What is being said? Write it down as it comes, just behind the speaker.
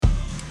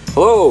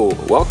Hello,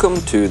 welcome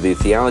to the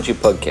Theology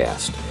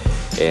Pugcast.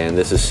 And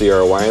this is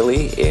C.R.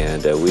 Wiley,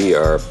 and we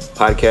are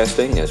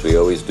podcasting, as we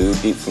always do,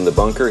 deep from the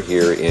bunker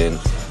here in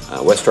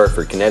West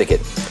Hartford,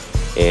 Connecticut.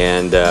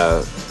 And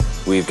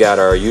we've got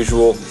our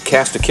usual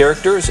cast of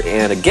characters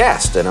and a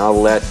guest, and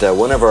I'll let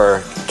one of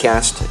our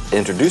cast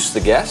introduce the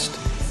guest.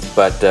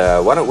 But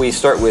why don't we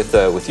start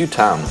with you,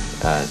 Tom,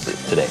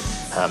 today?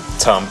 I'm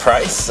Tom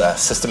Price, a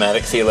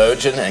systematic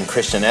theologian and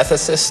Christian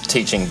ethicist,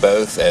 teaching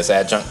both as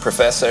adjunct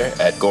professor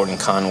at Gordon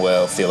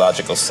Conwell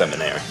Theological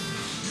Seminary.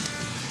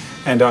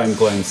 And I'm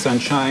Glenn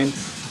Sunshine.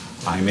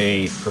 I'm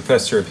a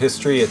professor of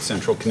history at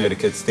Central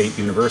Connecticut State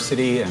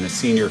University and a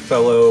senior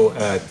fellow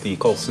at the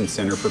Colson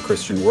Center for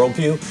Christian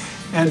Worldview.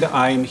 And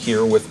I'm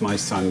here with my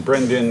son,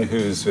 Brendan,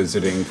 who's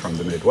visiting from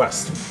the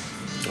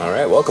Midwest. All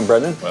right, welcome,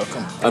 Brendan.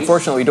 Welcome.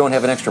 Unfortunately, we don't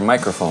have an extra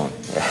microphone.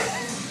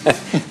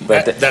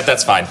 But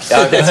that's fine.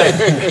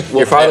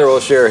 Your father will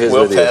share his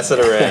with you. We'll pass it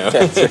around.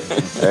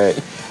 All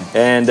right.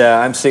 And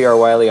I'm C.R.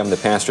 Wiley. I'm the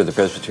pastor of the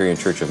Presbyterian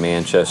Church of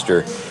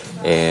Manchester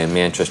in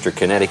Manchester,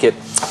 Connecticut.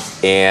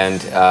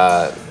 And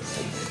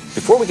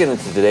before we get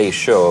into today's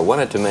show, I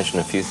wanted to mention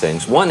a few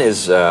things. One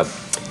is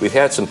we've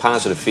had some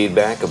positive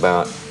feedback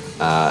about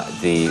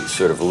the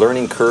sort of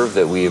learning curve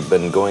that we have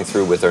been going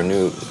through with our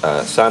new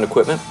sound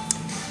equipment.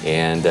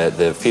 And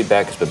the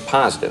feedback has been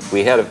positive.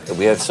 We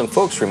had some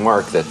folks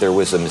remark that there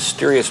was a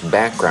mysterious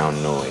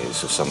background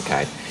noise of some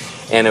kind,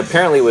 and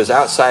apparently it was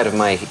outside of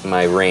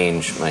my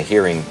range, my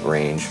hearing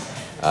range.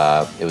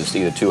 It was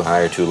either too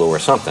high or too low or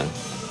something.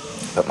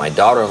 But my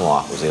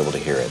daughter-in-law was able to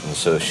hear it, and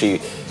so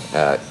she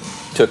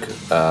took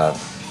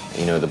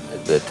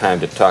the time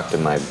to talk to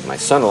my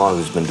son-in-law,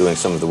 who's been doing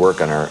some of the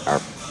work on our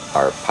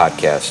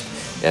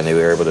podcast, and they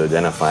were able to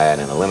identify it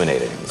and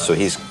eliminate it. So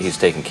he's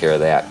taking care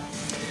of that.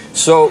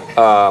 So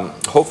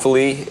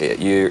hopefully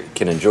you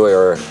can enjoy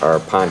our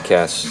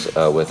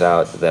podcasts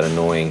without that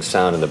annoying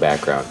sound in the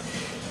background.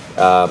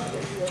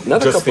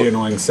 Just the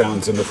annoying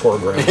sounds in the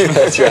foreground.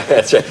 That's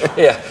right.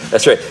 Yeah,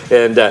 that's right.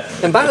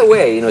 And by the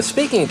way,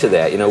 speaking to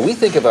that, we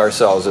think of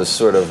ourselves as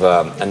sort of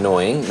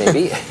annoying,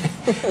 maybe,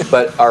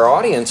 but our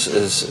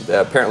audience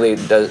apparently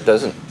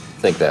doesn't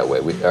think that way.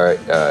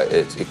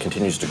 It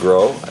continues to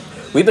grow.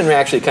 We've been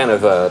actually kind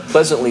of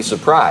pleasantly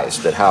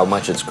surprised at how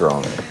much it's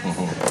grown.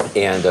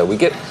 And we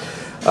get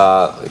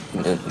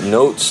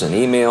notes and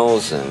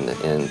emails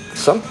and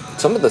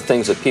some of the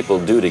things that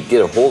people do to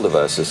get a hold of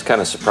us is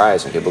kind of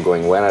surprising. People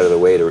going way out of their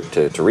way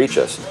to reach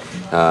us.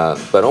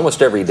 But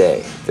almost every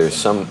day there's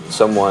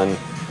someone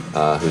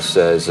who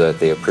says that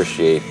they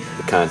appreciate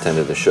the content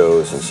of the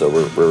shows, and so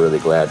we're really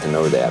glad to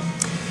know that.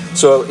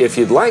 So if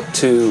you'd like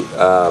to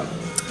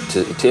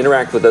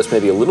interact with us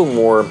maybe a little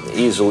more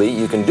easily,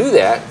 you can do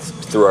that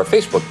through our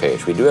Facebook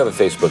page. We do have a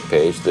Facebook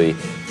page, the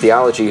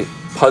Theology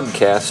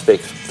Pugcast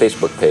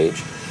Facebook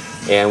page,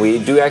 and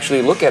we do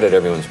actually look at it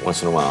every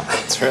once in a while.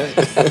 That's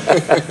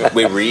right.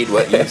 We read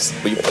what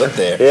you put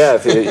there. Yeah,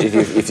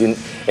 if you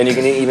and you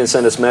can even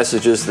send us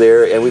messages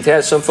there. And we've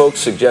had some folks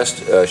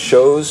suggest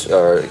shows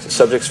or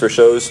subjects for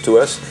shows to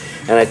us,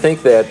 and I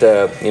think that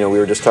we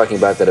were just talking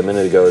about that a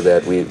minute ago,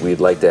 that we'd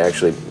like to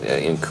actually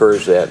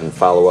encourage that and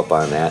follow up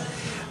on that.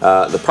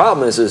 The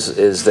problem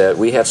is that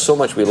we have so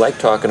much we like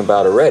talking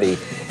about already.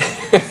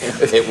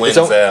 It wins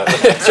out.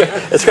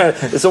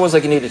 It's almost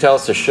like you need to tell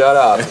us to shut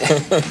up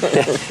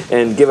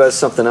and give us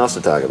something else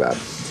to talk about.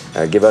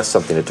 Give us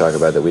something to talk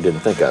about that we didn't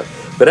think of.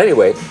 But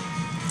anyway,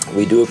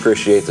 we do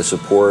appreciate the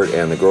support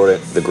and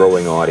the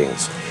growing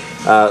audience.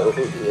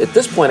 At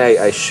this point,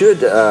 I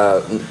should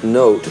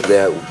note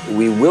that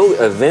we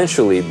will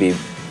eventually be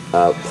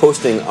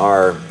posting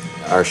our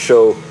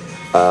show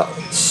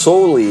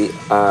solely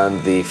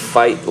on the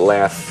Fight,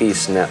 Laugh,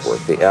 Feast network,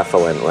 the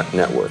FLN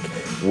network.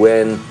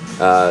 When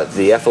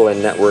the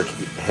FLN network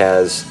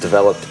has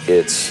developed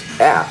its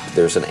app,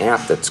 there's an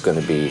app that's going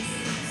to be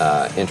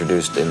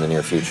introduced in the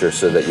near future,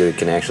 so that you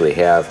can actually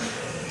have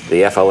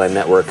the FLN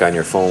network on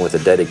your phone with a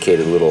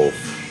dedicated little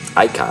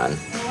icon.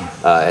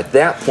 At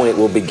that point,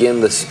 we'll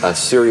begin a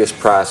serious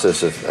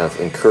process of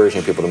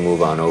encouraging people to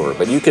move on over.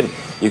 But you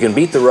can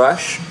beat the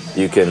rush.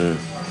 You can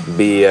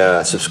be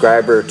a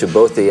subscriber to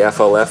both the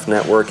FLF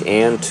network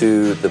and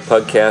to the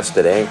Pugcast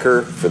at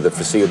Anchor for the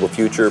foreseeable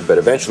future, but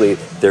eventually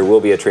there will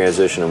be a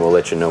transition, and we'll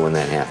let you know when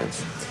that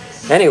happens.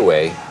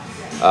 Anyway,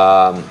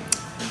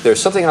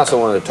 there's something else I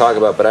wanted to talk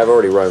about, but I've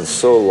already run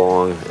so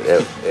long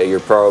that you're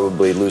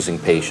probably losing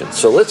patience.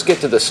 So let's get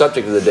to the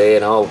subject of the day,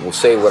 and I'll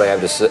say what I have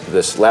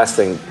this last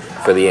thing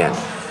for the end.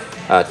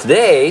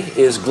 Today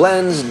is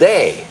Glenn's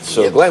day.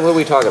 So yep. Glenn, what are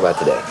we talking about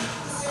today?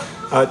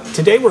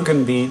 Today we're going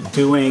to be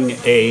doing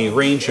a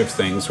range of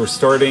things. We're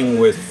starting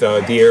with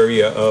the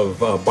area of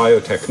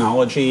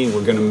biotechnology.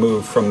 We're going to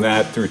move from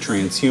that through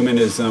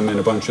transhumanism and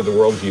a bunch of the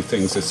worldview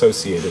things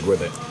associated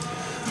with it.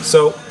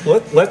 So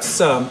let's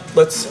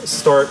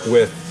start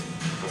with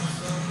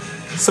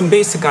some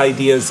basic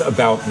ideas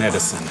about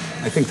medicine.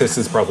 I think this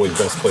is probably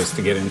the best place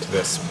to get into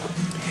this.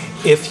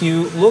 If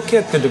you look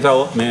at the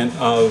development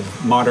of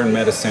modern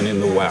medicine in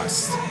the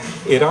West,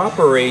 It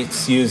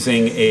operates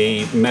using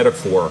a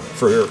metaphor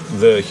for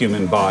the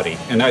human body,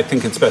 and I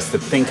think it's best to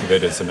think of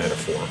it as a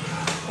metaphor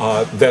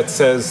that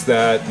says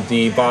that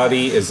the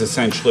body is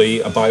essentially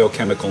a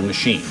biochemical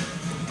machine.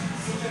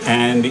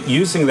 And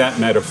using that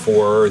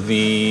metaphor,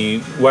 the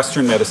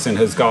Western medicine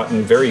has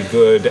gotten very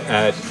good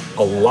at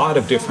a lot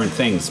of different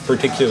things,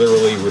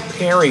 particularly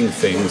repairing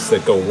things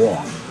that go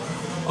wrong.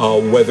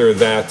 Whether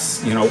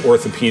that's,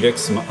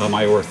 orthopedics,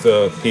 my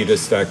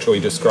orthopedist actually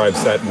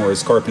describes that more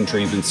as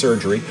carpentry than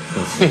surgery.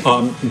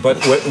 But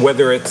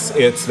whether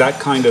it's that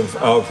kind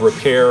of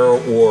repair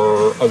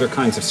or other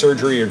kinds of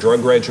surgery or drug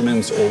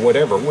regimens or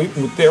whatever,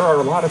 there are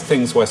a lot of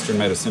things Western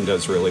medicine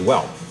does really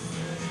well.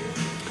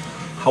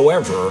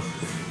 However,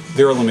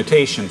 there are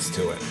limitations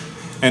to it.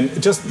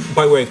 And just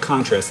by way of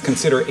contrast,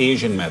 consider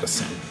Asian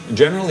medicine.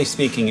 Generally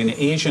speaking, in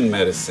Asian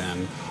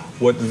medicine,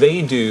 what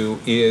they do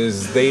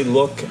is they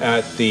look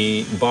at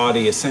the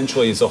body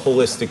essentially as a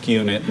holistic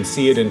unit and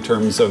see it in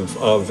terms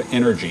of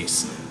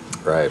energies.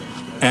 Right.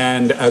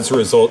 And as a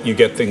result, you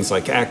get things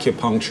like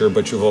acupuncture,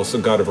 but you've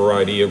also got a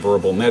variety of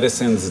herbal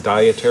medicines,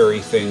 dietary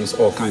things,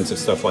 all kinds of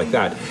stuff like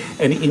that.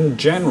 And in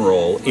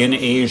general, in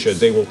Asia,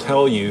 they will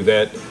tell you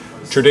that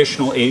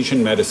traditional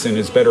Asian medicine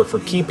is better for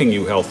keeping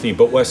you healthy,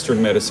 but Western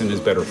medicine is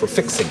better for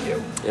fixing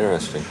you.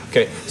 Interesting.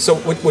 Okay, so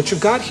what you've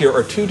got here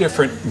are two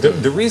different,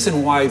 the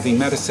reason why the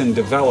medicine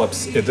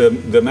develops,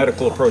 the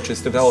medical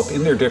approaches develop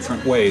in their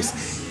different ways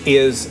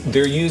is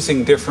they're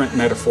using different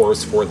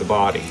metaphors for the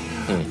body.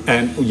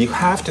 And you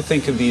have to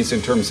think of these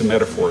in terms of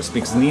metaphors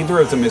because neither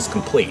of them is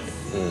complete.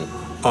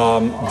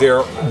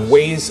 They're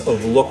ways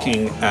of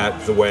looking at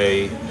the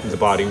way the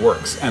body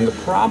works. And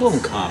the problem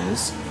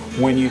comes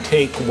when you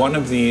take one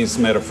of these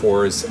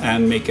metaphors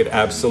and make it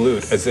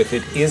absolute, as if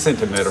it isn't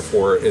a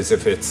metaphor, as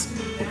if it's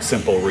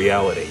simple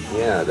reality.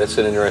 Yeah, that's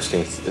an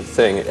interesting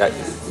thing.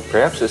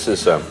 Perhaps this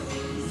is a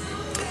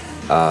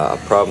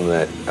problem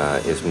that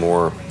is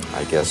more,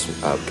 I guess,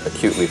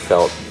 acutely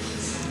felt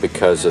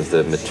because of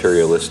the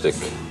materialistic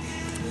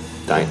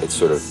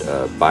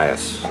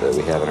bias that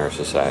we have in our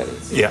society.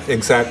 Yeah,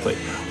 exactly.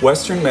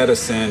 Western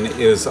medicine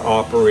is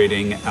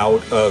operating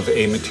out of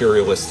a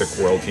materialistic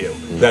worldview.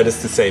 That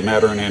is to say,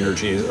 matter and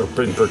energy, or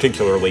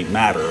particularly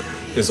matter,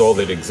 is all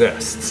that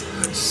exists.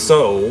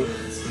 So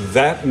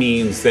that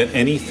means that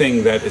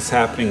anything that is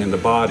happening in the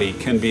body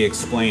can be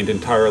explained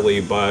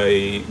entirely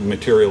by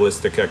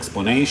materialistic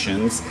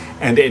explanations,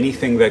 and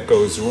anything that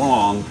goes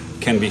wrong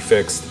can be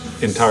fixed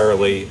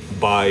entirely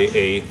by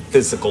a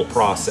physical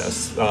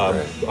process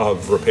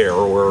of repair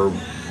or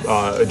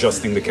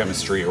adjusting the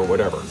chemistry or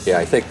whatever. Yeah,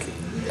 I think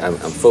I'm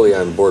fully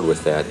on board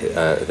with that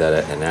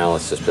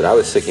analysis, but I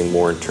was thinking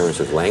more in terms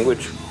of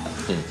language.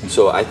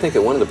 So I think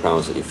that one of the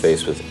problems that you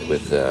face with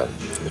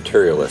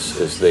materialists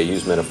is they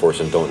use metaphors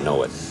and don't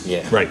know it.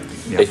 Yeah. Right.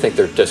 Yeah. They think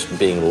they're just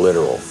being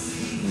literal.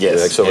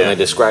 Yes. So when they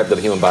describe the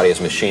human body as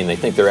a machine, they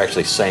think they're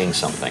actually saying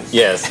something.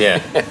 Yes, yeah.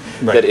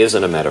 That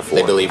isn't a metaphor.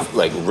 They believe,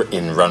 like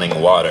in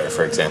running water,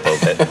 for example,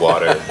 that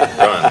water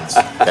runs.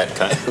 That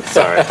kind.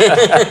 Sorry.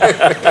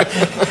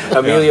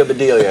 Amelia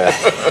Bedelia.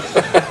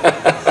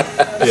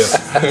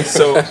 Yeah.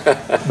 So,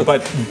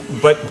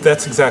 but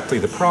that's exactly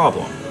the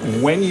problem.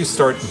 When you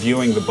start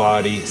viewing the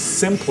body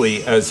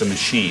simply as a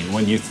machine,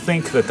 when you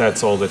think that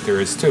that's all that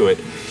there is to it,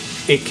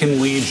 it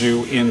can lead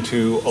you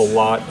into a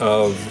lot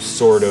of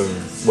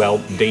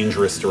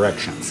dangerous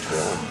directions.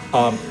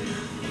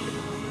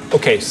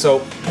 Okay,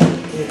 so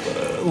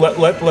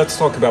let's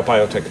talk about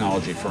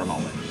biotechnology for a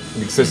moment,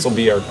 because this will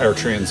be our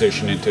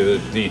transition into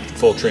the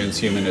full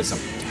transhumanism.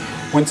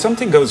 When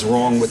something goes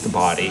wrong with the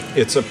body,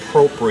 it's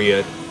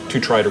appropriate to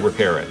try to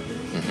repair it.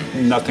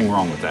 Nothing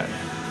wrong with that.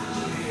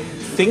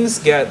 Things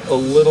get a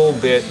little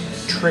bit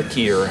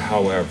trickier,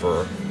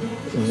 however,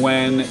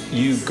 when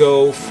you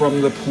go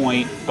from the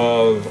point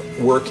of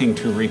working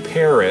to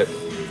repair it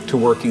to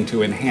working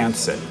to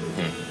enhance it.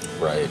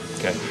 Right.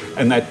 Okay.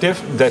 And that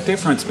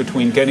difference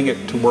between getting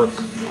it to work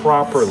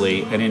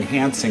properly and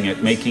enhancing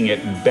it, making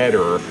it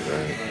better,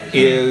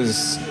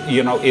 is,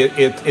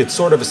 it's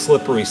sort of a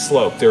slippery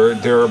slope.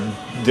 There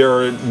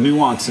are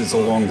nuances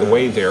along the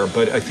way there,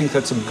 but I think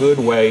that's a good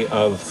way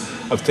of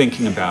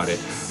thinking about it.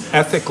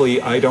 Ethically,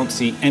 I don't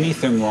see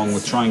anything wrong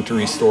with trying to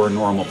restore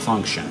normal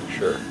function.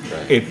 Sure.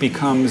 Right. It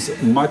becomes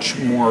much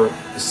more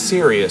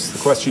serious. The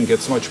question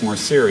gets much more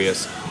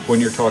serious when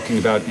you're talking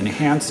about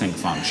enhancing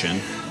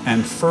function,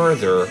 and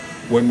further,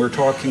 when we're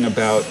talking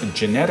about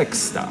genetic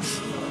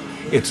stuff.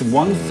 It's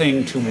one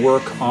thing to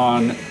work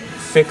on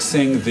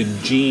fixing the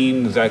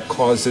gene that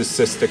causes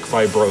cystic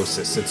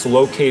fibrosis. It's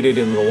located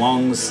in the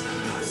lungs,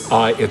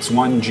 it's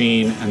one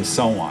gene, and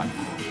so on.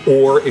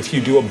 Or if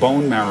you do a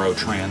bone marrow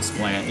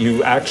transplant,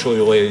 you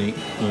actually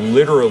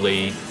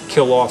literally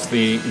kill off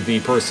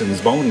the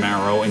person's bone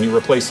marrow and you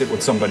replace it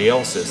with somebody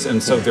else's.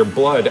 And so their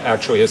blood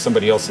actually has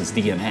somebody else's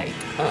DNA.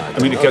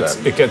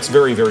 It gets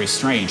very, very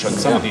strange on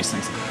some of these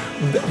things.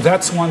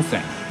 That's one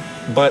thing.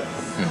 But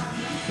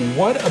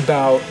what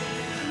about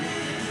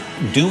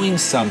doing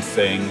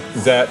something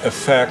that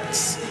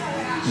affects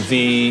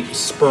the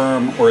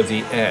sperm or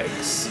the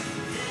eggs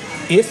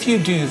if you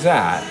do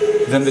that,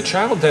 then the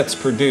child that's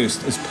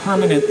produced is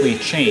permanently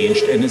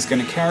changed and is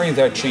going to carry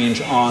that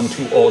change on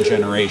to all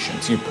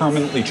generations. You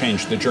permanently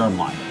change the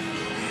germline.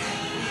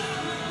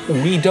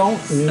 We don't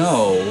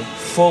know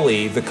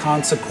fully the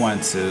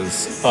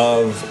consequences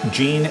of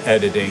gene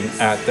editing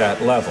at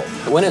that level.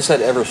 When has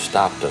that ever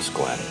stopped us,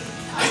 Glenn?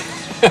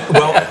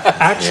 Well,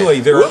 actually,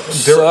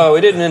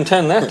 we didn't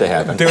intend that to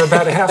happen. There are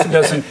about a half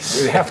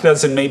a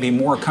dozen, maybe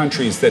more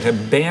countries that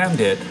have banned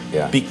it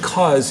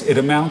because it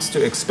amounts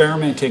to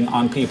experimenting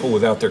on people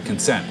without their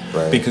consent.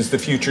 Right. Because the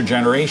future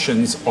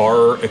generations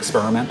are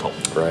experimental.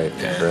 Right.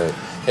 Right.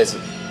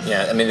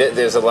 I mean,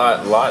 there's a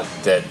lot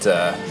that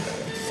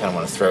kind of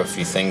want to throw a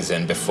few things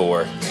in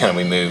before kind of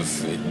we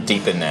move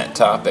deep in that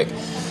topic.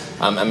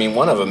 I mean,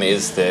 one of them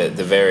is the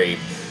very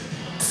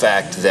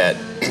fact that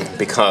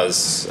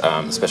because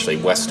especially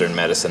Western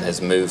medicine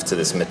has moved to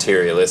this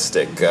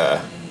materialistic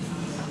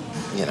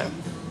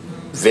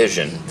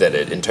vision that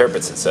it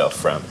interprets itself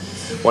from,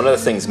 one of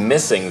the things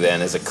missing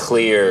then is a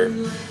clear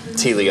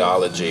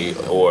teleology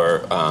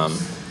or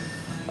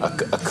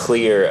a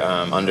clear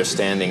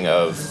understanding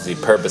of the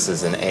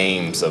purposes and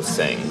aims of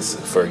things,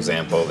 for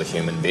example, the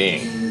human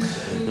being.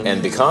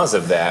 And because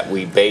of that,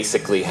 we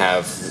basically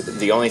have,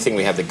 the only thing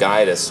we have to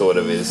guide us sort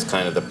of is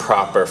kind of the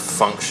proper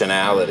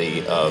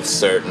functionality of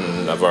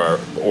certain of our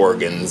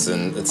organs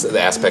and the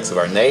aspects of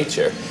our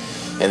nature.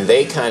 And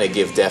they kind of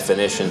give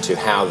definition to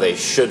how they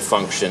should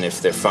function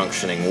if they're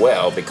functioning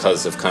well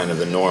because of kind of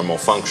the normal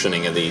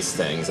functioning of these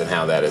things and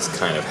how that has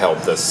kind of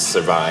helped us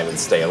survive and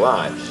stay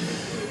alive.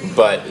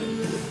 But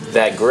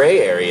that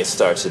gray area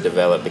starts to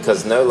develop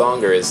because no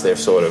longer is there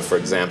sort of, for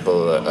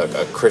example,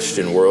 a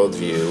Christian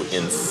worldview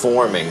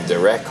informing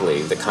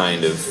directly the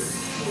kind of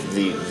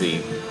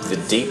the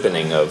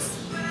deepening of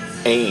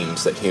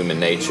aims that human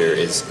nature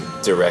is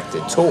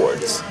directed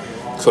towards,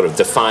 sort of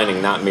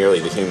defining not merely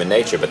the human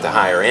nature but the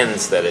higher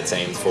ends that it's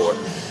aimed for.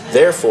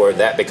 Therefore,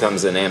 that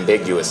becomes an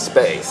ambiguous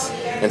space.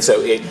 And so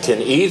it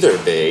can either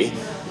be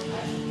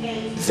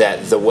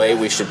that the way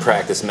we should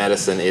practice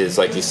medicine is,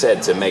 like you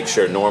said, to make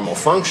sure normal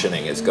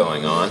functioning is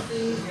going on,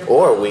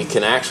 or we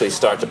can actually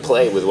start to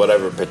play with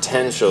whatever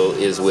potential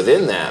is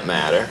within that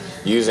matter,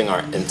 using our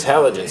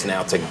intelligence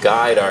now to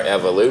guide our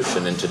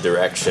evolution into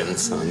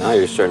directions. So now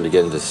you're starting to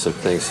get into some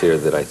things here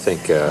that I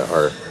think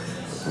are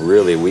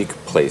really weak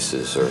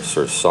places or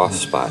sort of soft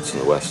spots in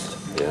the West.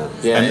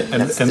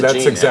 And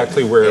that's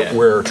exactly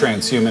where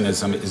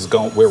transhumanism is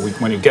going.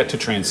 When you get to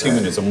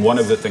transhumanism, one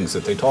of the things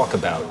that they talk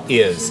about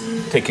is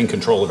taking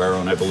control of our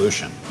own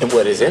evolution. And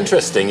what is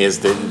interesting is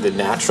the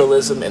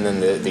naturalism and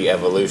then the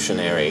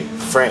evolutionary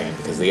frame,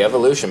 because the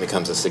evolution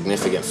becomes a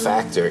significant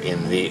factor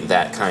in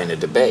that kind of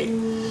debate.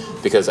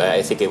 Because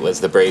I think it was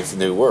the Brave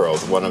New World,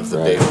 one of the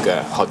big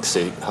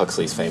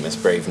Huxley's famous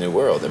Brave New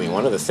World. I mean,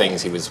 one of the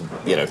things he was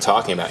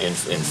talking about and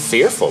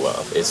fearful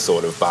of is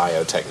sort of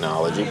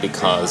biotechnology,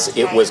 because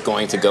it was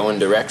going to go in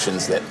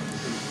directions that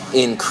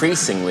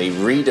increasingly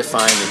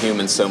redefine the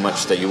human so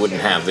much that you wouldn't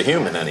have the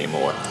human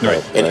anymore.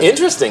 Right. And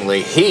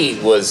interestingly,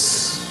 he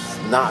was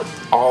not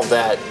all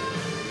that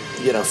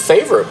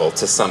favorable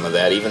to some of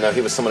that, even though he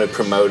was someone who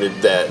promoted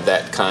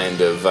that kind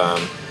of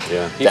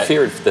he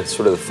feared that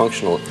sort of the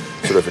functional,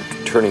 sort of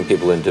turning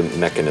people into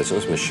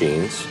mechanisms,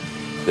 machines.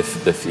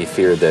 He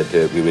feared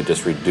that we would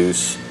just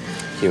reduce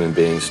human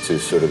beings to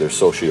sort of their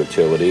social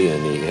utility,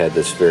 and he had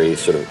this very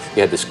he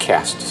had this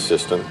caste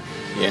system,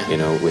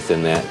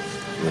 within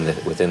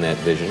that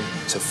vision.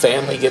 So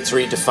family gets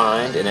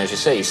redefined, and as you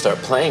say, you start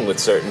playing with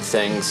certain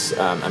things.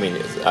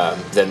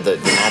 Then the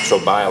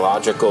natural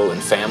biological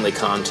and family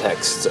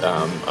context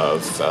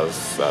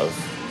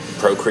of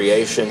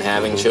procreation,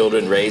 having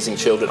children, raising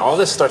children, all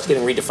this starts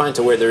getting redefined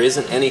to where there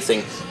isn't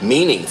anything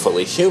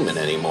meaningfully human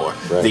anymore.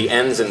 Right. The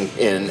ends and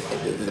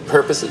the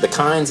purposes, the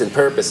kinds and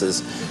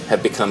purposes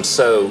have become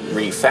so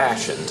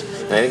refashioned.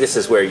 And I think this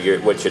is where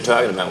what you're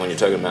talking about when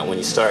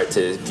you start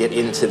to get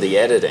into the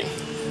editing,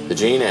 the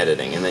gene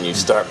editing, and then you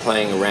start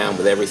playing around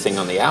with everything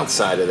on the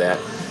outside of that,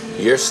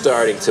 you're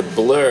starting to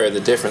blur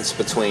the difference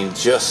between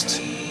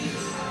just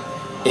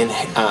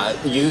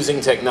using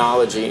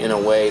technology in a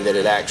way that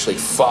it actually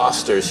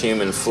fosters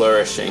human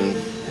flourishing,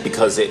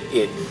 because it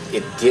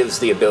gives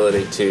the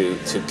ability to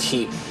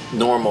keep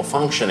normal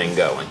functioning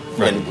going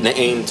and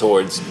aim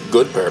towards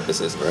good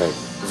purposes,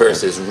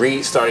 versus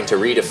starting to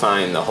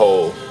redefine the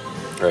whole.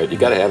 Right, you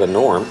got to have a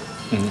norm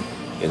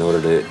in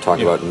order to talk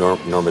about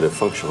normative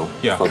functioning.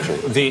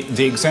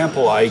 The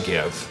example I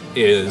give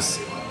is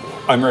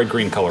I'm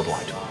red-green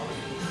colorblind.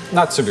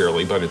 Not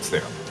severely, but it's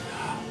there.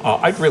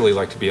 I'd really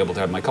like to be able to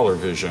have my color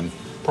vision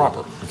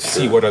proper,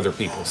 see what other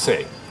people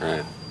see.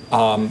 Right.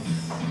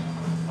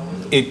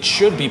 It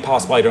should be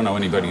possible, I don't know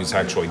anybody who's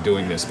actually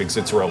doing this because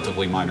it's a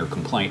relatively minor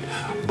complaint,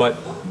 but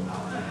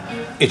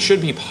it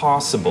should be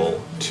possible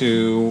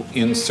to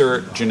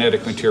insert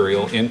genetic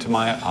material into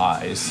my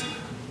eyes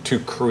to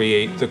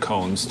create the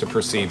cones to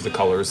perceive the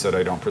colors that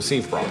I don't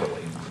perceive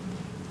properly.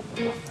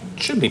 It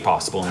should be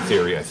possible in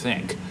theory, I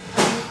think.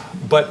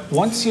 But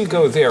once you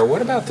go there,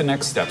 what about the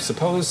next step?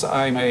 Suppose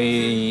I'm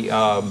a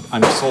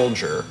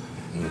soldier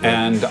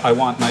and I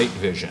want night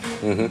vision.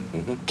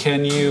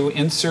 Can you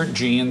insert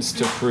genes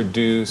to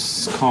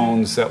produce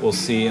cones that we'll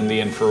see in the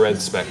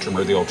infrared spectrum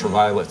or the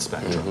ultraviolet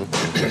spectrum?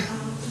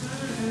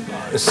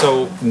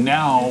 So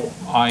now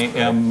I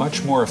am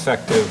much more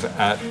effective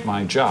at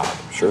my job.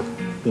 Sure.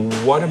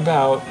 What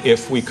about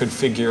if we could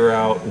figure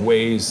out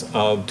ways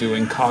of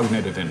doing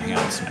cognitive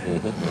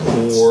enhancement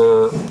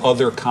or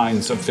other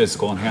kinds of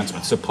physical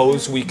enhancement?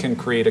 Suppose we can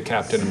create a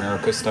Captain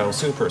America style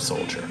super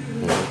soldier.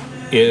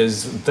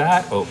 Is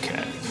that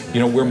okay?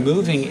 You know, we're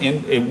moving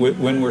in,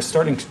 when we're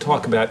starting to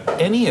talk about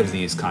any of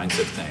these kinds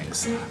of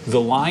things,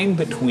 the line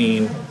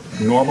between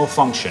normal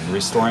function,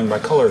 restoring by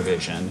color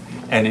vision,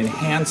 and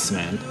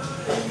enhancement,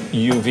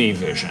 UV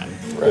vision,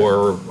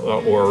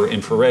 or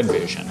infrared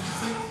vision,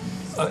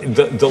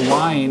 the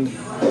line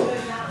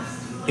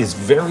is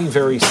very,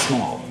 very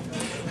small.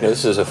 You know,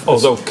 this is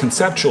Although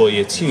conceptually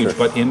it's huge,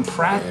 but in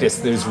practice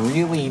there's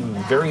really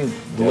very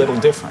little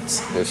difference.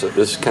 This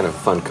is kind of a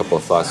fun couple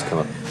of thoughts come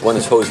up. One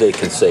is Jose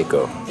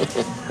Canseco.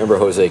 Remember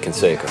Jose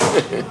Canseco?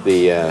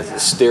 The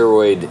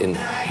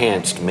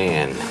steroid-enhanced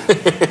man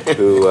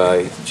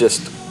who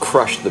just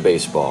crushed the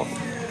baseball.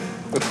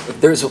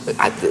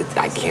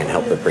 I can't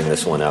help but bring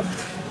this one up.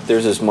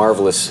 There's this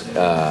marvelous,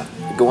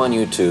 go on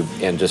YouTube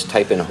and just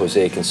type in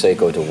Jose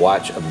Canseco to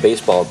watch a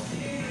baseball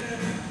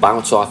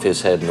bounce off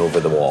his head and over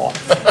the wall.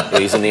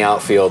 He's in the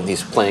outfield,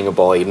 he's playing a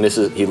ball, he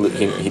misses, he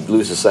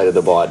loses sight of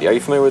the ball. Are you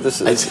familiar with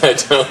this? I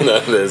don't know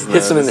this. No,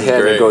 hits him in the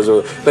head and it goes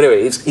over. But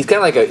anyway, he's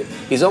kind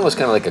of he's almost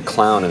kind of like a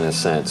clown in a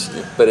sense.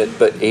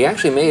 But he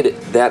actually made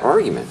that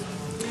argument.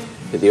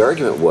 The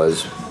argument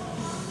was,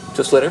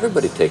 just let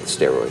everybody take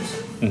steroids.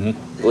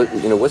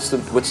 You know, what's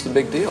the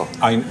big deal?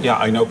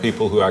 I know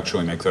people who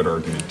actually make that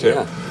argument too.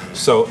 Yeah.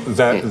 So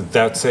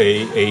that's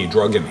a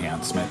drug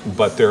enhancement,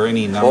 but there are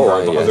any number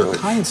of other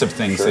kinds of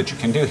things that you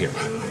can do here.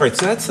 All right,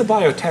 so that's the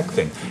biotech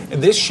thing.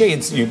 And this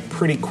shades you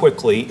pretty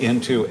quickly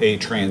into a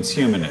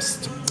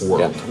transhumanist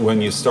world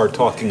when you start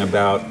talking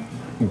about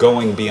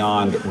going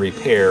beyond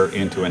repair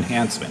into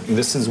enhancement. And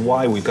this is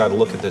why we've got to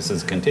look at this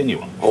as a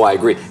continuum. Oh, I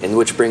agree. And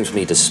which brings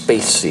me to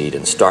Space Seed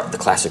and the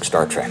classic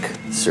Star Trek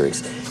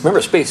series. Remember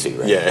Space Seed,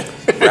 right? Yeah.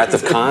 Wrath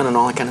of Khan and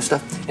all that kind of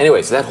stuff.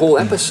 Anyways, that whole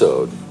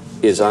episode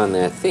is on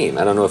that theme.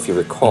 I don't know if you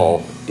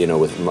recall, you know,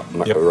 with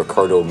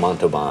Ricardo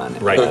Montalban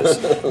as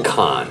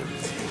Khan.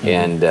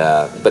 And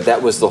but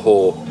that was the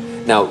whole.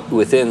 Now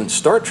within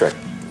Star Trek,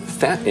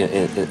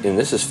 and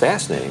this is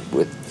fascinating.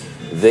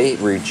 They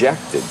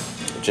rejected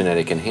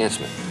genetic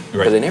enhancement,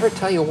 but they never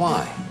tell you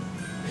why.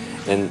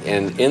 And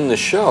in the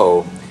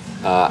show,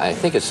 I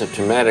think it's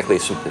symptomatically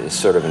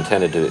sort of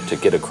intended to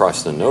get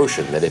across the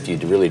notion that if you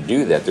really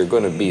do that, there are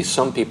going to be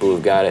some people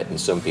who've got it and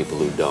some people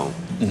who don't.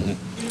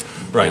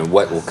 Right. And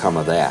what will come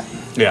of that?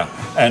 Yeah,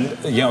 and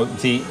you know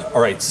all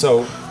right.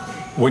 So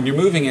when you're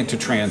moving into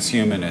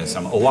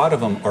transhumanism, a lot of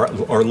them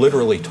are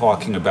literally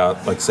talking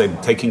about, like, say,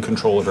 taking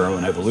control of our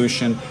own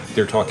evolution.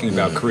 They're talking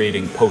about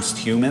creating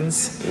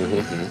post-humans.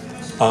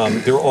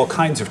 There are all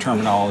kinds of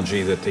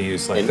terminology that they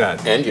use like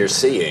that. And you're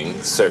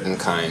seeing certain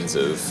kinds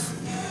of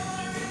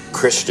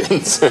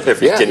Christians,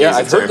 if you can use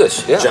I've the term, heard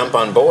this. Yeah. jump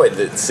on board,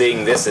 that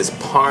seeing this as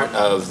part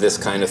of this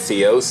kind of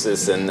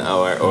theosis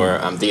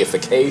or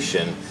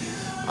deification,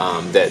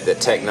 that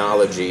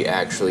technology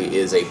actually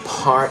is a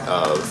part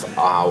of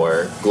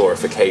our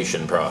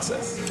glorification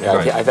process. Yeah,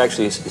 I've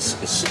actually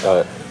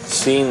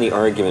seen the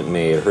argument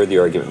made, heard the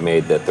argument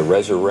made that the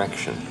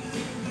resurrection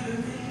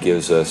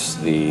gives us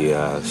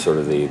the sort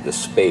of the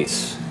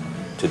space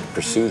to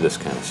pursue this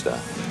kind of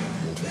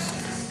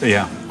stuff.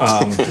 Yeah.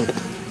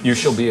 You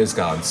shall be as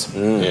gods.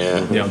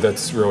 Yeah. You know,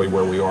 that's really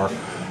where we are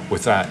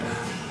with that.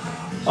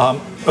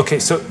 Okay,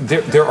 so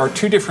there are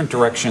two different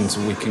directions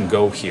we can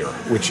go here,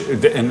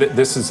 and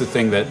this is the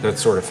thing that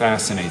sort of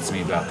fascinates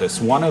me about this.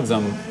 One of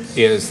them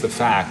is the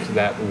fact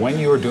that when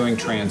you are doing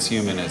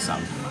transhumanism,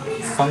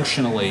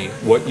 functionally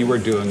what you are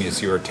doing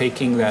is you are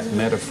taking that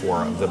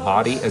metaphor of the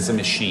body as a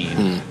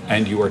machine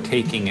and you are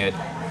taking it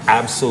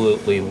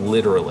absolutely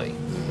literally.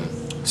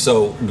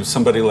 So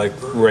somebody like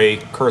Ray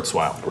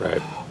Kurzweil,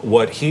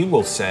 what he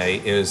will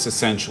say is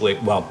essentially,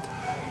 well,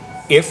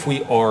 if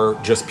we are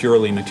just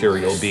purely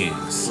material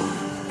beings,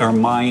 our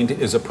mind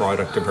is a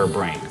product of our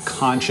brain.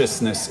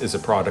 Consciousness is a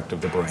product of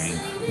the brain.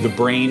 The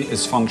brain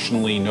is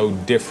functionally no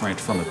different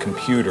from a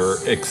computer,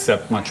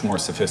 except much more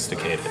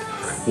sophisticated.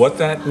 What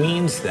that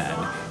means then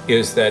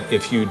is that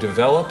if you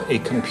develop a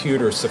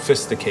computer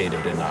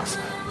sophisticated enough,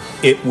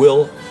 it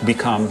will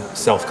become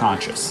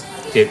self-conscious.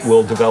 It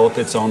will develop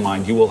its own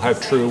mind. You will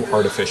have true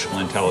artificial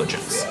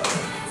intelligence.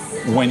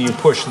 When you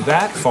push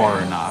that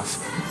far enough,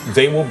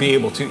 they will be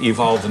able to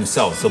evolve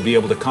themselves. They'll be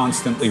able to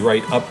constantly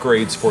write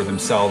upgrades for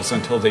themselves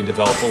until they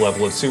develop a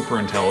level of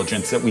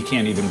superintelligence that we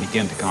can't even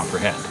begin to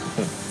comprehend.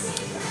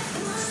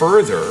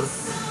 Further,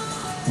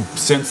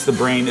 since the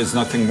brain is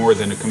nothing more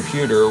than a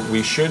computer,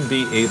 we should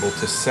be able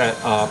to set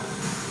up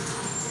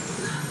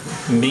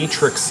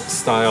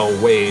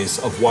matrix-style ways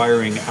of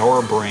wiring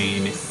our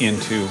brain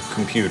into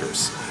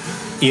computers.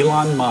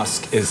 Elon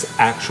Musk is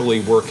actually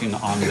working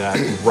on that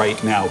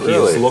right now. He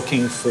Really? is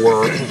looking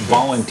for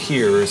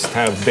volunteers to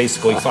have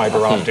basically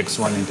fiber optics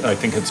running. I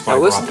think it's Now, fiber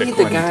wasn't optic he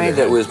the running guy through that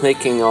there. was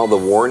making all the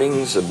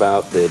warnings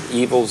about the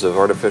evils of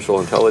artificial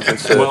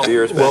intelligence a few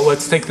years back? Well,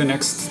 let's take the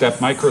next step.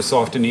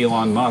 Microsoft and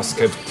Elon Musk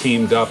have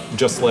teamed up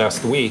just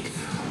last week.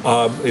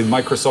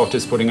 Microsoft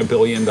is putting $1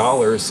 billion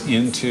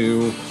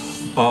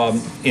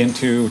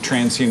into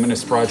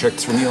transhumanist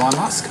projects from Elon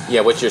Musk.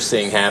 Yeah, what you're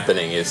seeing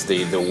happening is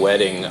the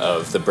wedding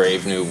of the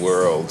Brave New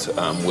World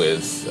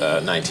with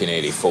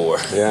 1984.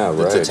 Yeah,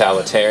 The right.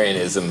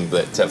 totalitarianism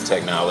of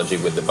technology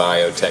with the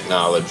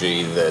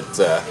biotechnology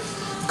that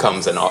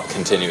comes and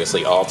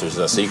continuously alters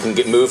us. So you can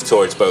move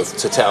towards both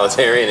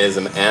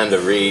totalitarianism and a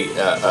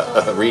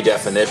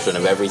redefinition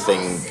of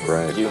everything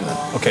human.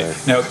 Okay,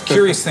 now,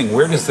 curious thing,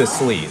 where does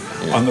this lead?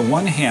 Yeah. On the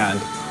one hand,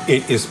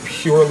 it is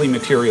purely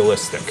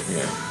materialistic.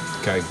 Yeah.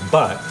 Okay,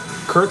 but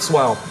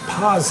Kurzweil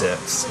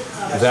posits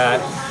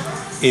that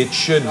it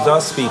should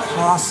thus be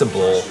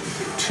possible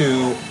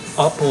to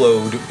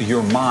upload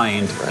your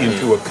mind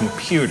into a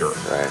computer,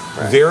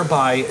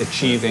 thereby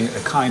achieving a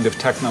kind of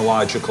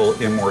technological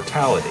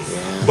immortality.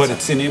 Yeah. But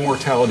it's an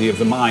immortality of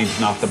the mind,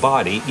 not the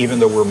body, even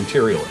though we're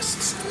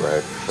materialists.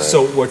 Right.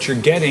 So what you're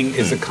getting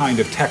is a kind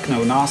of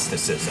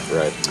techno-Gnosticism,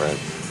 Right.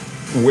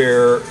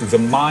 where the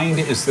mind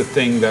is the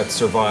thing that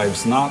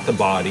survives, not the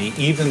body,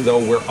 even though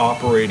we're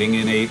operating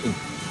in a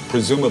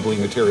presumably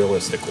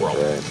materialistic world.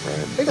 Right. I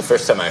think the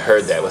first time I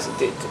heard that was,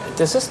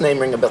 does this name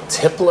ring a bell?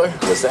 Tipler?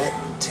 Was that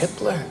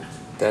Tipler?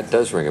 That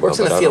does ring a bell. Works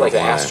in the but I field don't like know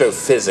why.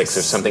 astrophysics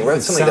or something.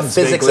 Right? Something the sounds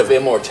physics vaguely-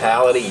 of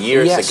immortality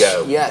years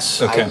ago. Yes,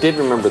 Okay. I did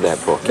remember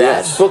that book. That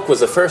Yes. book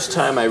was the first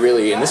time I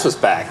really, and this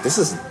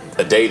is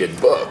a dated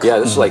book. Yeah,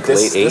 this is like late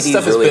 80s, This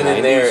stuff has early been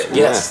in their 90s.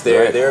 yes,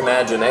 Yeah, their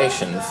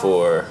imagination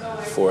for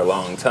a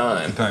long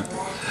time. Okay.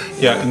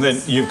 Yeah, and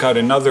then you've got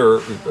another,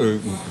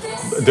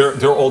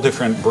 they're all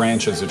different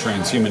branches of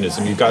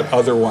transhumanism. You've got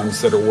other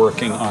ones that are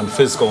working on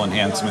physical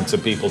enhancements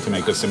of people to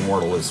make us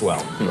immortal as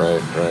well.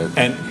 Right.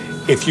 And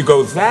if you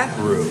go that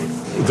route,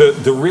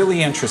 the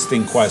really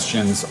interesting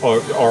questions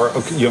are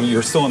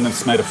you're still in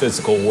this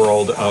metaphysical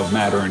world of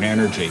matter and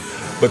energy,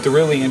 but the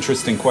really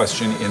interesting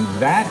question in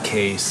that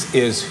case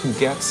is who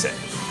gets it?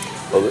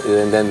 Well,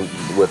 and then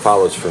what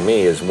follows for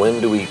me is,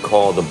 when do we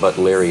call the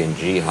Butlerian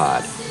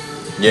jihad?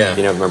 Yeah.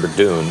 You know, remember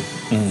Dune?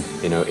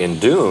 You know, in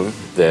Dune,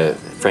 the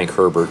Frank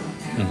Herbert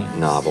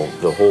novel,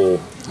 the whole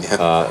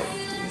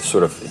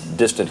sort of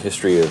distant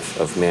history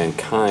of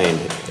mankind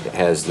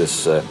has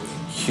this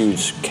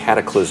huge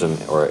cataclysm,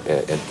 or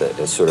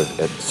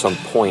at some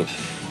point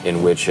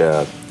in which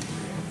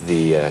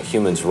the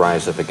humans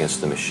rise up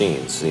against the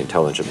machines, the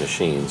intelligent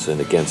machines,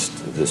 and against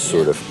this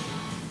sort of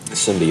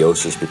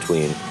symbiosis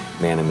between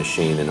man and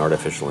machine and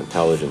artificial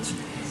intelligence.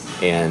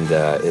 And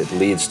it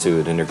leads to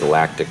an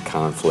intergalactic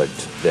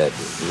conflict that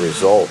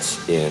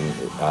results in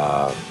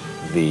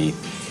the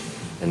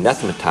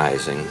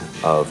anathematizing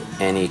of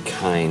any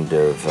kind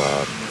of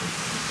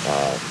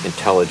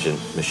intelligent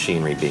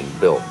machinery being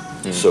built.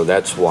 So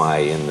that's why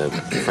in the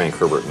Frank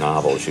Herbert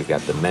novels you've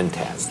got the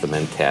mentats. The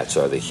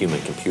mentats are the human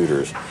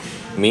computers,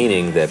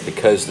 meaning that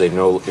because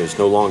it's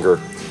no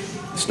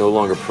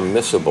longer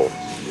permissible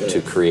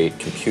to create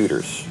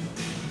computers,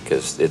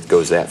 because it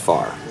goes that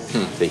far.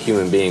 The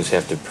human beings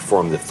have to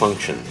perform the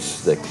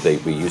functions that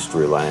we used to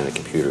rely on the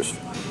computers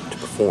to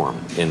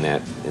perform in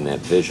that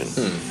vision.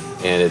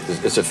 And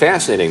it's a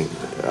fascinating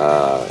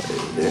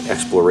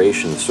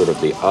exploration, sort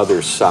of the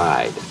other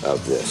side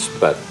of this.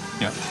 But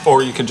Yeah.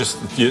 Or you could just,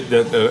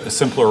 a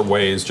simpler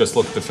way is just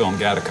look at the film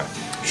Gattaca.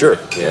 sure,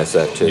 yes,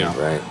 that too. Yeah.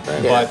 Right.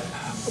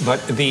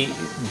 But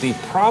the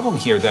problem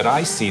here that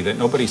I see that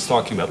nobody's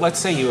talking about, let's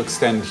say you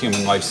extend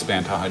human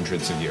lifespan to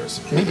hundreds of years,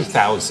 maybe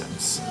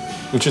thousands,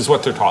 which is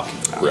what they're talking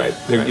about. Right.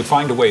 You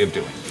find a way of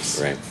doing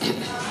this. Right.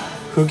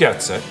 Who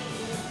gets it?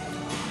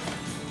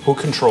 Who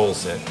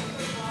controls it?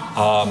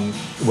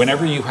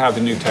 Whenever you have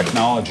a new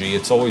technology,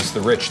 it's always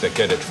the rich that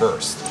get it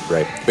first.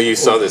 Right. But you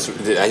saw this.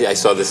 I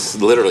saw this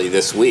literally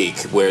this week,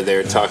 where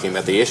they're talking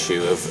about the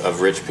issue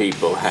of rich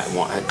people.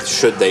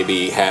 Should they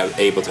be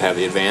able to have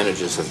the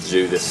advantages of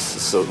do this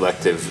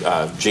selective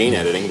gene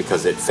editing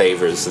because it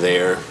favors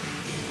their.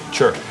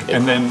 Sure.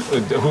 And then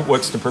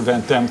what's to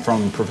prevent them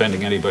from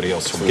preventing anybody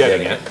else from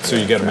getting it? So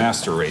you get a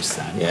master race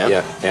then. Yeah.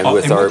 Yeah. And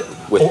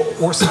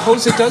or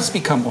suppose it does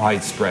become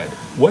widespread.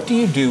 What do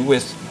you do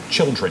with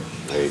children?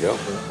 there you go.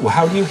 Well,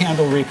 how do you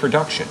handle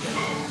reproduction?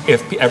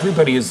 If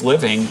everybody is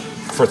living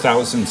for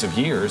thousands of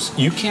years,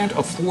 you can't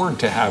afford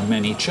to have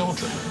many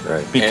children.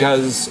 Right.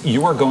 Because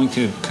you are going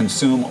to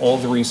consume all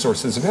the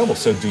resources available.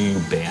 So do you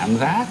ban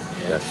that?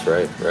 That's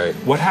right.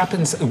 What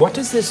happens? What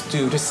does this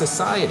do to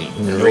society?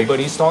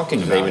 Nobody's talking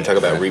about They even it. talk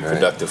about Right.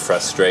 reproductive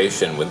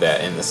frustration with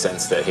that, in the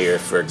sense that here,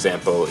 for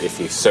example, if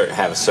you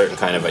have a certain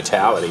kind of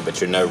vitality,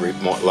 but you're no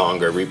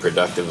longer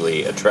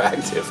reproductively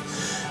attractive,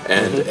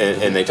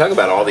 and they talk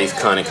about all these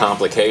kind of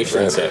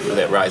complications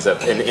that rise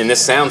up. And this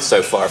sounds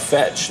so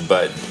far-fetched,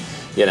 but,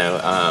 you know...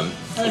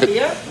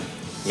 Beer?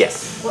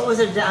 yes. What was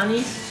it, Down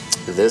East?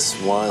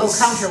 This was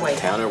counterweight.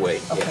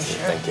 Counterweight. Okay, Yes,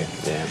 sure. thank you.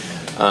 Yeah.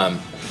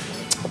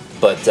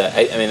 But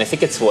I mean, I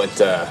think it's what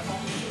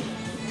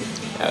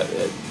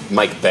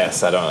Mike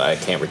Bess. I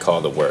can't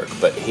recall the work,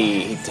 but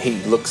he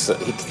develops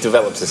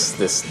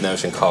this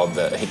notion he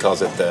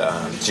calls it the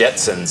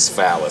Jetsons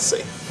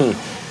fallacy.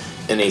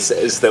 And he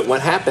says that what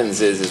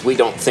happens is we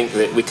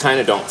kind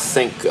of don't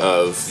think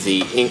of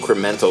the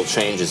incremental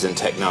changes in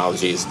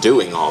technology as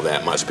doing all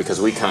that much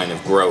because we kind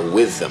of grow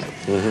with them.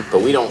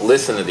 But we don't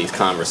listen to these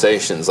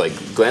conversations like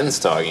Glenn's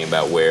talking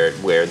about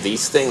where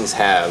these things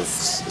have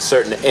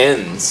certain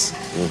ends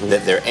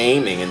that they're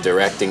aiming and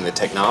directing the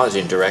technology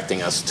and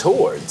directing us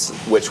towards,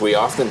 which we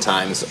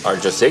oftentimes are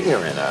just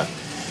ignorant of.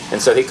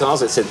 And so he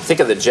calls it,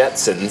 think of the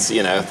Jetsons,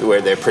 where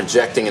they're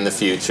projecting in the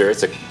future.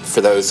 It's for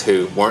those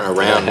who weren't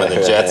around when the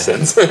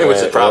Jetsons, which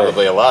is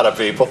probably a lot of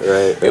people.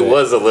 It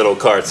was a little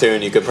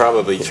cartoon you could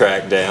probably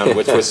track down,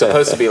 which was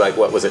supposed to be like,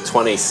 what was it,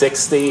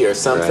 2060 or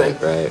something?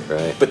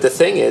 Right. But the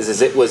thing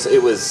is it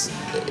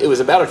was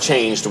about a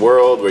changed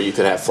world where you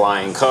could have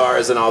flying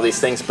cars and all these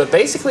things, but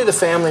basically the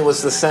family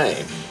was the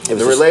same.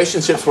 The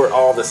relationships were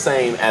all the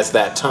same as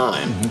that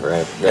time.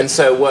 Right. And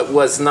so what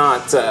was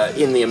not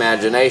in the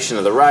imagination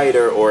of the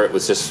writer, or it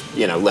was just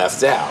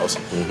left out,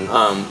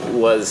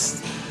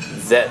 was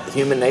that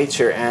human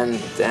nature and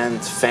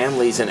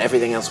families and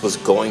everything else was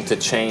going to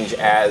change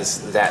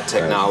as that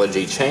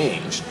technology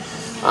changed,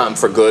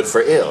 for good,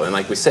 for ill. And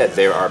like we said,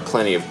 there are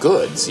plenty of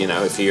goods.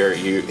 If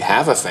you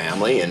have a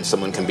family and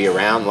someone can be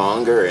around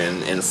longer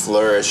and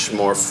flourish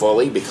more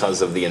fully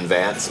because of the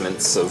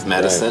advancements of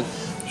medicine.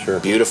 Sure.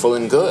 Beautiful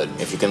and good.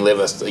 If you can live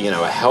a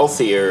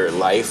healthier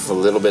life a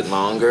little bit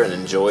longer and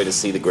enjoy to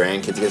see the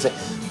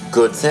grandkids,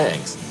 good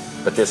things.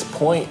 But this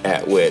point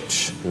at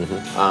which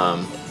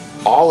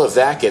all of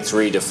that gets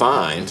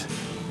redefined,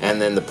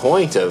 and then the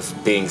point of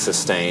being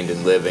sustained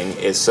and living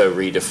is so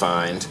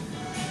redefined,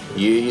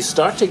 you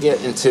start to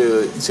get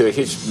into a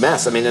huge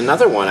mess. I mean,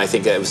 another one, I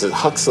think it was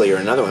Huxley or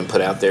another one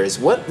put out there, is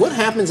what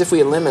happens if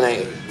we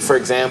eliminate, for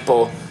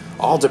example,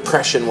 all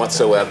depression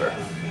whatsoever?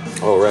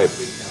 Oh, right.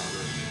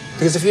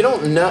 Because if you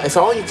don't know, if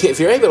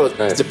you're able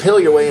to pill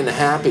your way into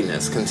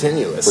happiness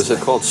continuously. Was it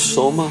called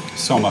Soma?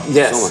 Soma.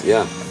 Yes. Soma,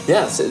 yeah.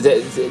 Yes,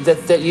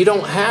 that you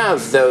don't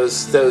have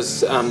those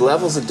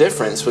levels of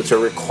difference which are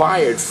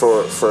required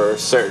for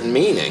certain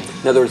meaning.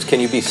 In other words, can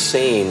you be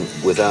sane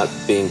without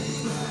being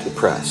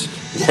depressed?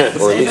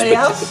 Yes. Or at least Anybody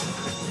else?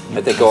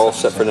 I think all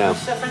set for now.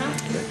 Except for now?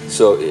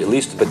 So at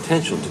least the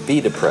potential to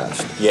be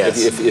depressed. Yes.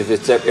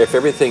 If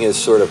everything is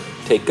sort of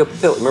take a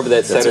pill. Remember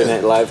that Saturday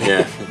Night Live?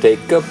 Yeah.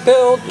 Take a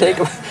pill.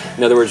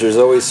 In other words, there's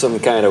always some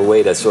kind of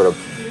way to sort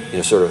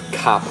of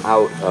cop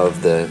out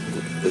of the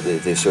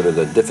sort of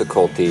the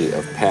difficulty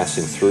of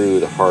passing through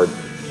the hard,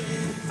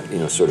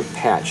 sort of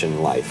patch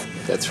in life.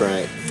 That's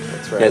right.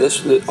 Yeah,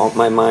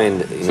 my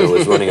mind,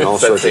 is running in all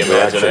sorts of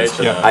directions.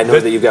 Yeah. I know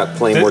that you've got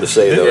plenty more to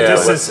say, though.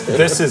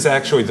 This is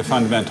actually the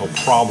fundamental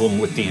problem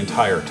with the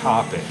entire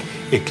topic.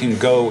 It can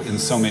go in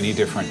so many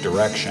different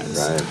directions.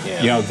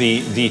 Right. Yeah.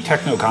 The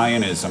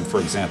techno-Gaianism, for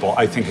example,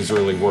 I think is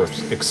really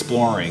worth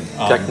exploring.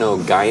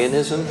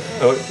 Techno-Gaianism?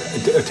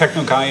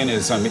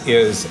 Techno-Gaianism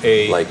is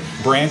a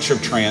branch of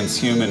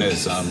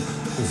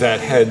transhumanism that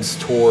heads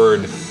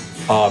toward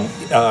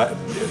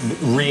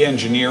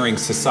re-engineering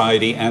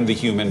society and the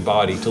human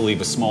body to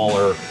leave a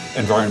smaller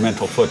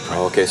environmental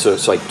footprint. Okay, so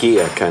it's like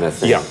Gaia kind of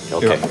thing. Yeah.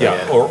 Okay.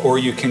 Yeah. Or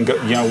you can go.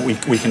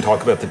 We can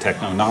talk about the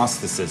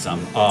techno-Gnosticism,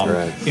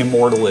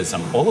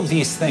 immortalism. All of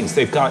these things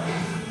they've got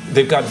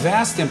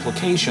vast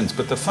implications.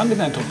 But the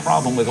fundamental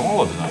problem with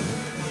all of them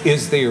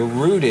is they are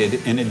rooted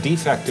in a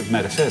defective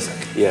metaphysic.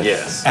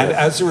 Yes. And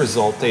as a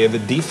result, they have a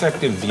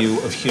defective view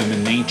of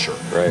human nature.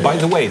 Right. By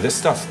the way, this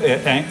stuff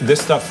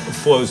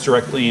flows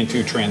directly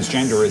into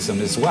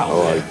transgenderism as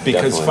well,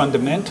 because definitely.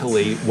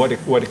 Fundamentally, what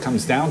it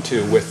comes down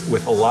to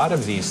with a lot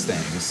of these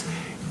things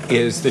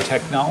is the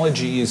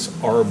technologies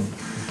are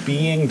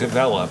being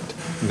developed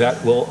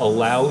that will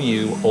allow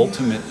you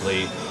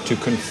ultimately to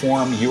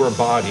conform your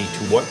body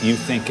to what you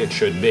think it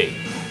should be.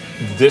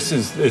 This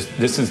is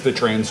the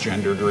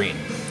transgender dream.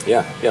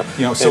 Yeah.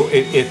 So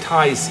it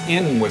ties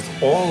in with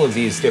all of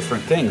these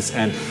different things.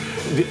 And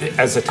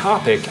as a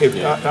topic,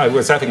 I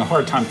was having a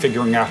hard time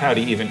figuring out how to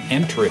even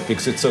enter it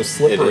because it's so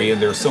slippery and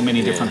there are so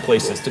many different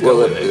places to go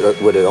with it.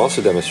 What it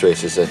also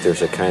demonstrates is that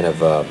there's a kind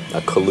of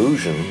a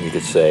collusion, you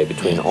could say,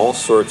 between all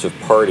sorts of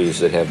parties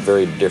that have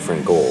very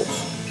different goals,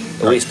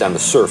 at least on the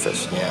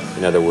surface. Yeah.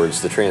 In other words,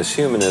 the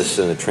transhumanists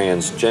and the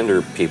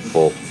transgender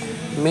people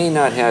may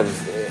not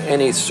have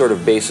any sort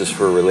of basis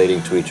for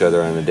relating to each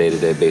other on a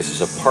day-to-day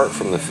basis, apart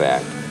from the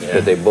fact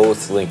that they both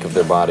think of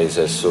their bodies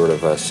as sort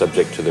of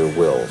subject to their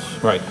wills.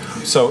 Right.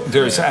 So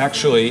there's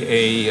actually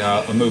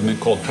a movement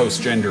called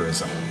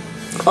postgenderism.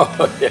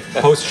 Oh, yeah.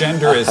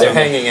 Postgenderism. They're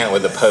hanging out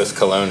with the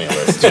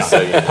post-colonialists. Just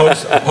so you know.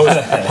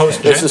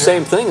 It's the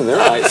same thing in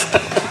their eyes.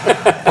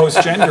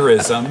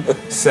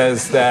 Postgenderism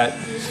says that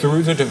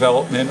through the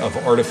development of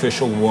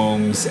artificial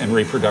wombs and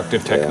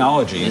reproductive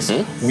technologies,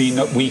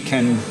 we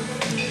can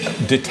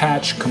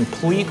detach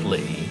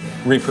completely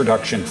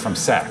reproduction from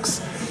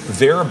sex.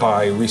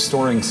 thereby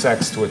restoring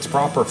sex to its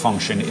proper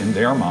function in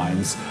their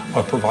minds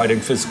of providing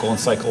physical and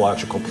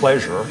psychological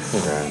pleasure,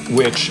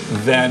 which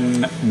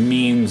then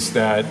means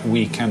that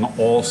we can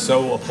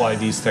also apply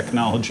these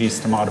technologies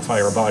to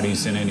modify our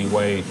bodies in any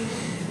way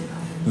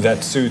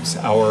that suits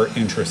our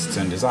interests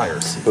and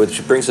desires.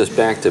 Which brings us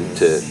back to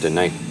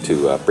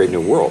Brave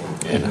New World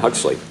and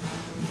Huxley.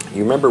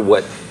 You remember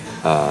what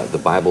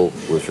the Bible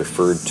was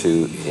referred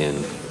to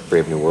in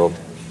Brave New World?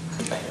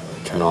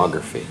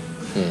 Pornography.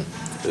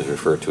 It was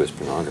referred to as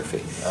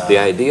pornography. The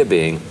idea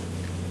being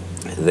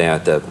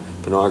that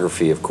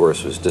pornography, of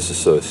course, was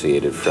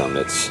disassociated from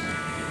its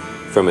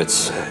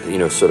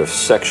sort of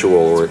sexual,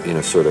 or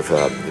sort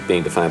of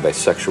being defined by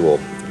sexual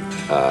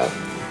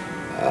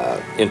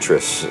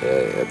interests,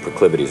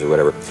 proclivities, or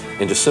whatever,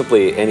 and just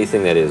simply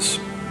anything that is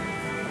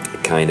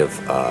kind of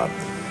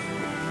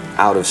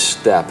out of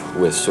step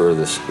with sort of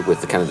this, with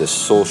the kind of this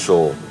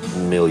social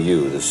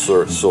milieu, this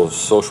sort of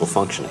social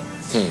functioning.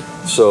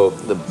 So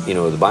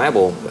the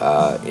Bible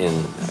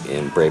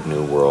in Brave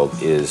New World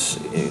is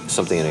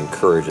something that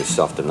encourages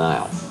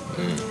self-denial,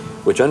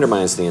 which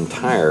undermines the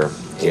entire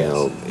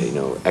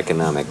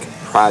economic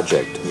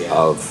project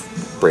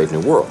of Brave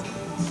New World.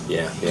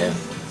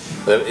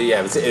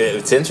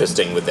 It's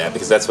interesting with that,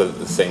 because that's what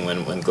the thing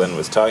when Glenn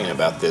was talking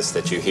about this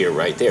that you hear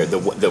right there.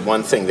 The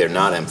one thing they're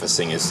not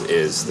emphasizing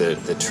is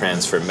the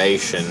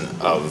transformation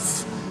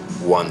of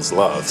one's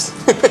loves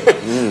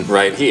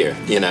right here,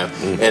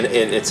 and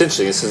it's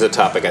interesting. This is a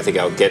topic I think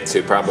I'll get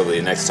to probably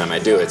the next time I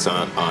do. It's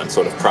on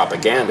sort of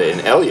propaganda, and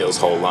Elio's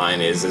whole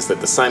line is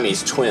that the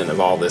Siamese twin of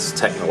all this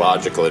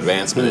technological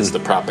advancement is the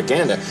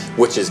propaganda,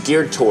 which is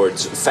geared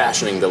towards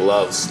fashioning the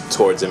loves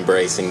towards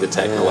embracing the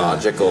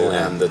technological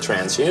and the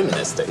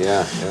transhumanistic.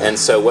 And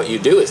so what you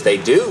do is they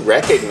do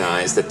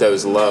recognize that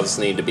those loves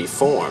need to be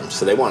formed,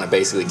 so they want to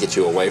basically get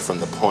you away from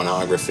the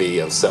pornography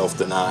of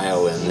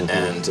self-denial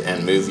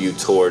and move you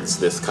towards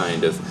this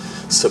kind of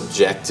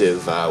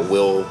subjective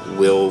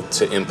will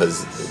to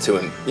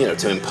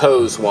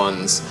impose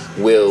one's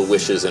will,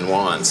 wishes, and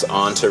wants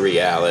onto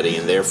reality,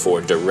 and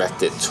therefore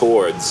direct it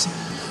towards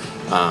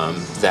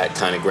that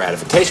kind of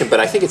gratification. But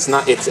I think it's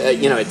not. It's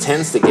it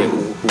tends to get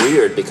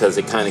weird because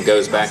it kind of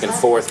goes back and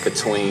forth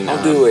between.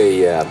 I'll do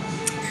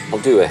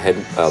a head.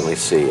 Let me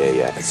see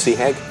a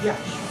CHAG. Yeah.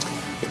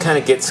 It kind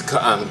of gets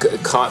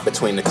caught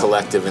between the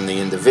collective and the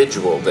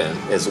individual then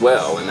as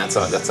well, and that's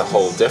a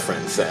whole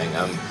different thing.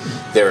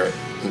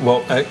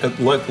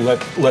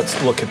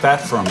 Let's look at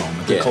that for a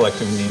moment, the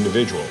collective and the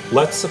individual.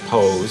 Let's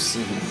suppose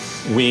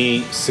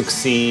we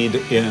succeed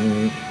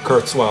in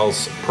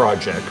Kurzweil's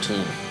project.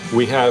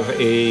 We have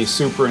a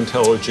super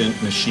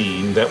intelligent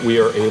machine that we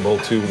are able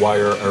to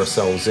wire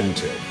ourselves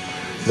into.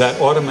 That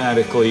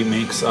automatically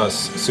makes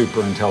us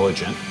super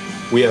intelligent.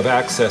 We have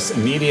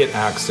immediate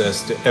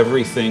access to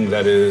everything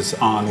that is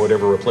on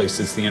whatever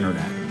replaces the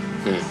internet.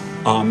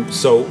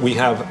 So we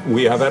have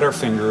at our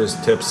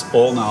fingertips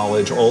all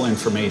knowledge, all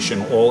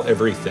information, all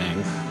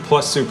everything,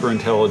 plus super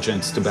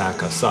intelligence to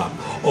back us up.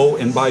 Oh,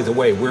 and by the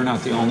way, we're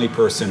not the only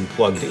person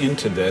plugged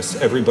into this.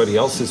 Everybody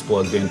else is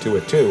plugged into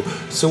it too.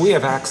 So we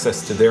have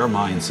access to their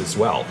minds as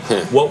well.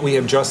 What we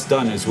have just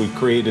done is we've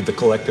created the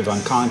collective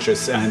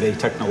unconscious and a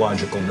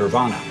technological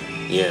nirvana.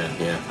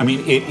 I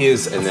mean, it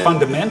is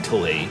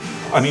fundamentally.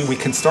 I mean, we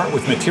can start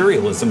with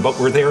materialism, but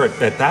we're there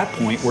at that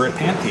point. We're at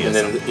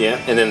pantheism.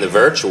 And then the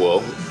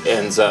virtual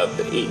ends up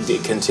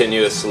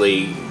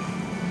continuously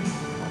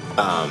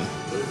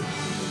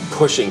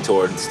pushing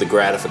towards the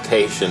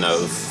gratification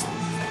of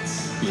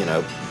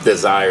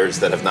desires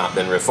that have not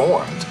been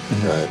reformed.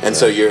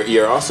 So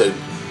you're also,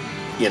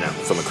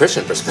 from a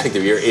Christian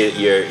perspective, you're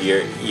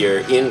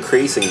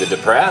increasing the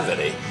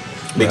depravity.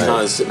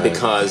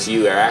 Because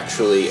you are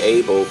actually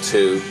able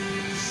to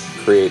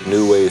create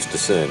new ways to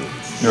sin.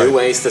 New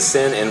ways to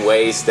sin, and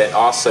ways that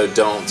also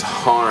don't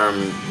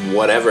harm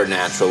whatever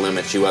natural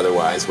limits you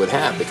otherwise would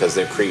have, because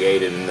they're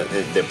created and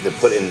they're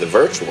put in the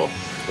virtual.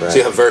 So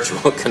you have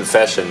virtual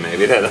confession,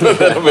 maybe.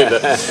 That'll be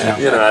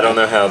I don't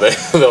know how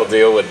they'll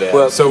deal with that.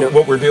 Well,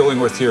 what we're dealing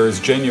with here is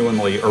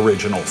genuinely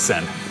original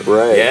sin.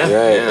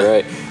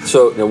 Right.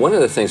 So now, one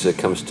of the things that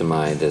comes to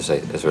mind as I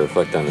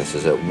reflect on this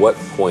is, at what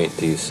point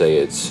do you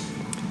say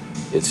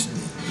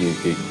you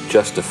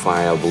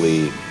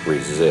justifiably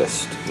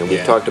resist? And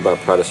we've talked about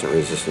Protestant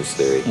resistance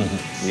theory.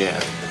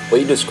 Well,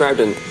 you described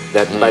in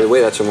that. By the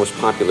way, that's our most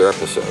popular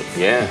episode.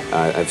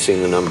 I've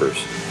seen the numbers,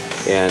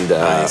 and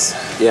nice.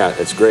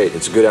 It's great.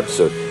 It's a good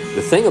episode.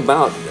 The thing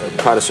about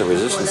Protestant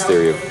resistance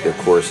theory, of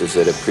course, is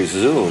that it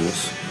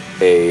presumes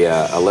a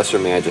lesser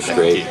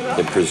magistrate.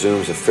 It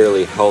presumes a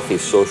fairly healthy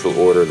social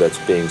order that's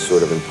being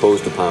sort of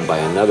imposed upon by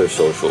another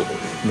social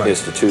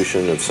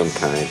institution of some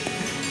kind.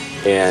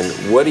 And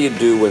what do you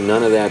do when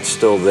none of that's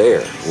still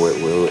there? What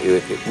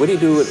do you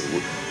do?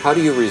 How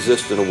do you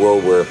resist in a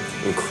world where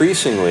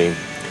increasingly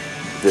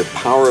the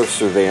power of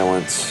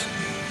surveillance,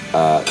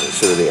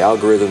 sort of the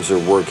algorithms are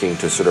working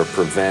to sort of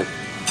prevent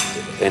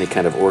any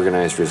kind of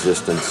organized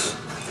resistance?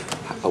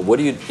 What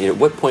do you? At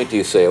what point do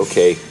you say,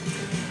 okay,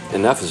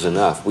 enough is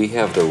enough? We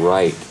have the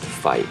right to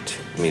fight.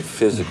 I mean,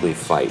 physically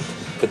fight.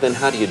 but then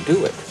how do you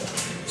do it?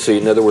 So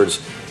in other words,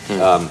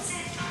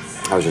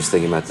 I was just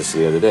thinking about this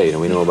the other day. You know,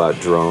 we know about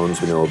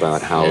drones. We know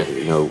about how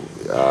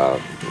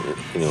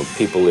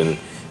people in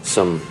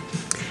some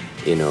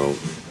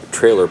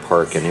trailer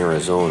park in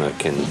Arizona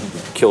can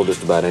kill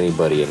just about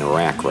anybody in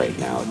Iraq right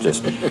now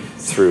just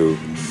through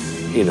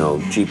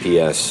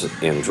GPS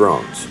and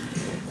drones.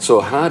 So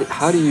how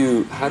do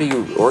you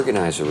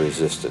organize a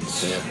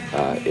resistance?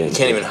 You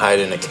can't even hide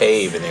in a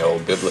cave in the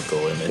old biblical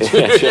image.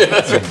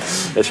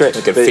 That's right.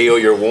 You can feel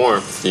your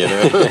warmth.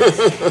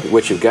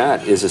 What you've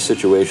got is a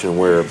situation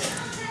where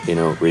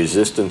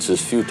resistance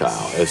is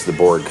futile, as the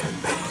Borg.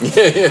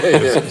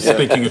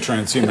 Speaking of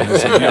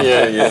transhumanism.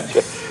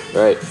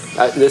 Right.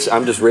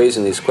 I'm just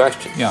raising these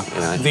questions. Yeah.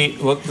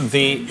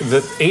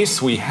 The ace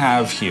we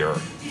have here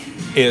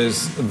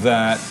is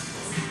that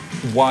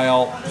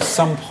while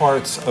some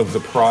parts of the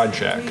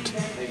project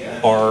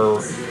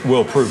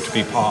will prove to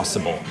be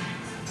possible,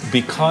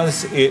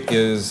 because it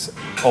is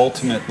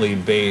ultimately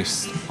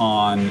based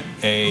on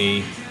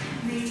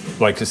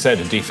like I said,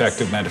 a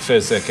defective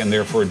metaphysic and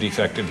therefore a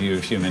defective view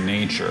of human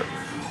nature,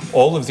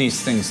 all of these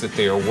things that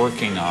they are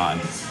working on,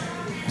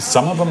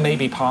 some of them may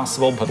be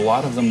possible, but a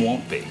lot of them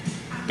won't be,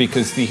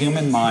 because the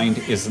human mind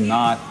is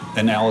not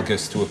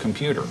analogous to a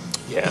computer.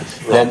 Yeah,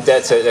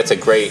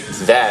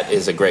 that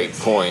is a great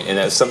point, and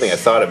that's something I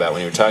thought about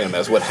when you were talking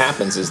about. Is what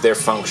happens is they're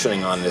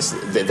functioning on this.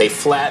 They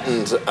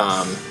flattened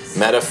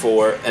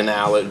metaphor and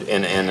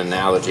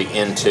analogy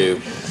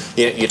into.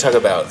 You talk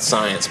about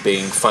science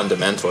being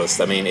fundamentalist.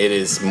 I mean, it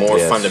is more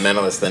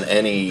fundamentalist than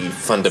any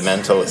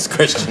fundamentalist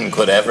Christian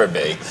could ever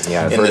be.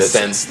 Yeah, in the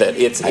sense that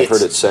I've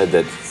heard it said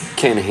that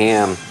Ken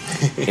Ham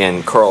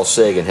and Carl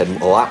Sagan had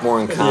a lot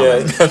more in common.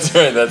 Yeah, that's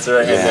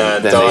right. Yeah,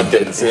 and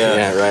Dawkins.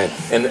 Yeah, right.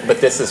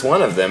 But this is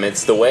one of them.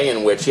 It's the way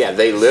in which,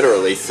 they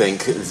literally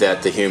think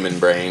that the human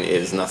brain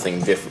is nothing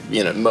different.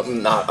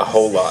 Not a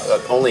whole lot.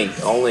 Only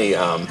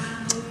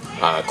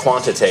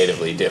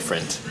quantitatively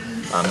different.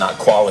 Not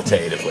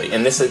qualitatively,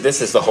 and this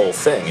is the whole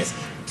thing. Is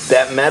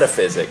that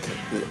metaphysic,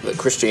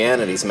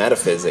 Christianity's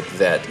metaphysic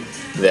that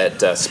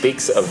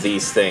speaks of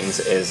these things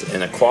as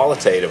in a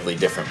qualitatively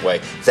different way,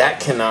 that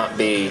cannot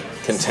be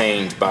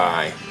contained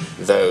by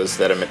those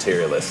that are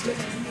materialistic.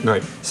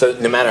 Right. So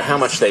no matter how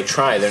much they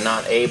try, they're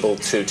not able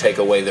to take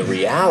away the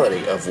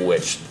reality of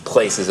which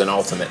places an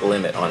ultimate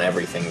limit on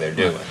everything they're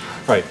doing.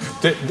 Right.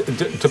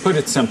 To put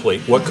it simply,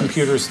 what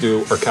computers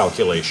do are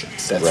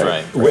calculations. That's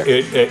right.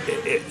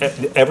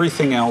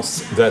 Everything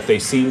else that they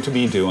seem to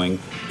be doing,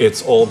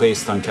 it's all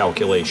based on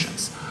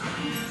calculations.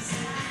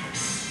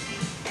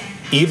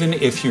 Even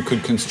if you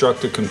could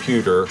construct a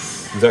computer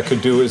that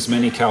could do as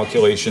many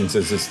calculations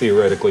as is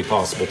theoretically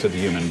possible to the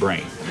human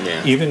brain,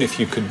 even if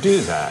you could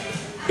do that,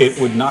 it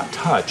would not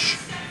touch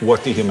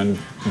what the human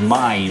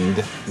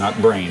mind, not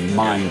brain,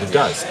 mind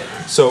does.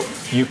 So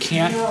you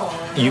can't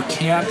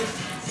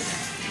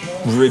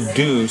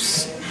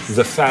reduce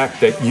the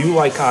fact that you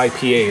like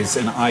IPAs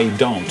and I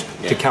don't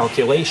to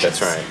calculations.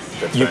 That's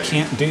right. You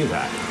can't do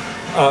that.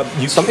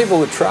 Some people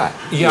would try.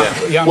 Yeah,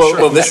 I'm well, sure.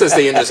 Well, this is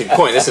the interesting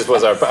point. This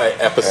was our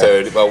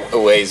episode a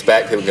ways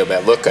back. People go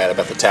back, look at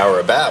about the Tower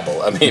of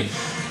Babel. I mean,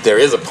 there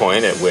is a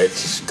point at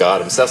which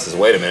God Himself says,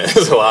 "Wait a minute,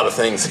 there's a lot of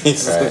things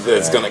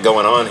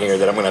going on here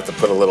that I'm going to have to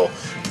put a little,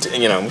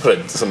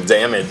 put some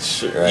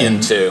damage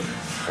into."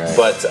 Right.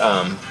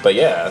 But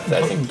yeah,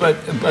 I think.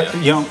 But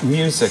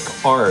music,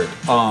 art,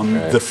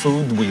 the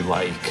food we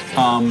like,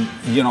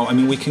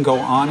 we can go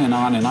on and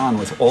on and on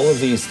with all of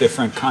these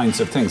different kinds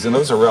of things, and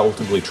those are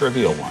relatively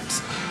trivial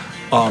ones.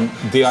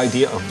 The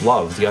idea of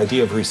love, the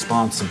idea of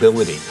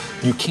responsibility,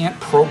 you can't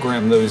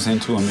program those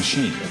into a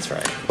machine. That's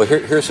right. Well,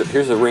 here's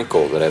a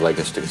wrinkle that I'd like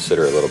us to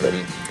consider a little bit.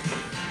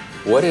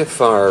 What if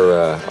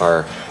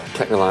our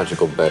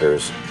technological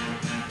betters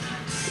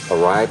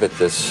arrive at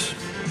this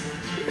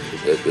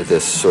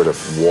sort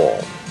of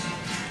wall,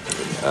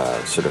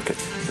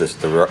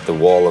 the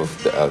wall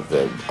of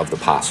the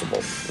possible,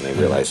 and they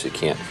realize you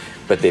can't.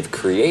 But they've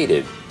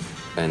created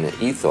an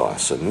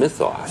ethos, a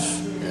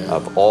mythos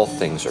of all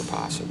things are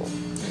possible.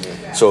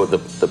 So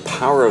the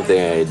power of the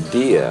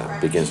idea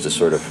begins to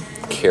sort of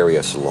carry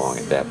us along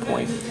at that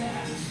point,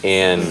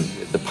 and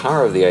the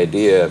power of the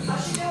idea,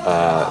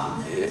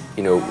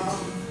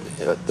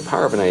 the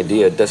power of an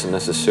idea doesn't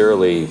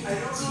necessarily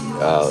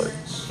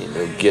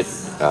get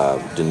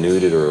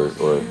denuded or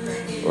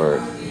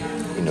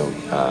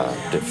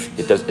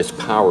its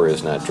power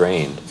is not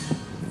drained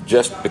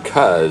just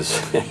because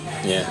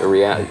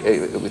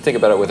we think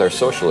about it with our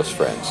socialist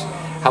friends.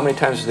 How many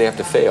times do they have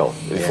to fail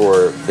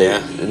before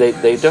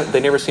they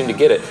never seem to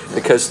get it,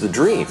 because the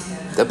dream.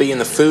 They'll be in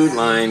the food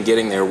line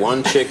getting their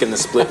one chicken to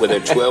split with their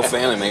 12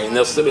 family members, and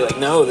they'll still be like,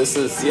 no, this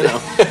is,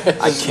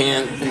 I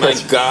can't, my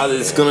God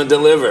is going to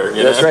deliver.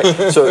 That's right.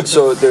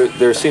 So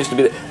there seems to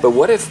be that. But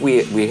what if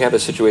we have a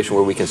situation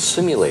where we can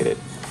simulate it?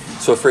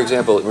 So, for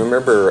example,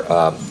 remember,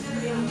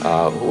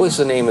 what was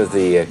the name of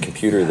the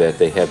computer that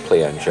they had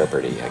play on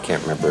Jeopardy? I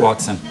can't remember.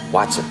 Watson.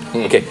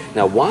 Okay,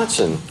 now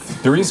Watson.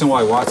 The reason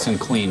why Watson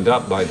cleaned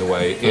up, by the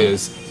way,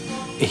 is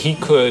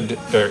it could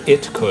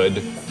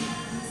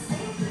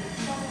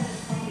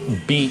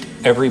beat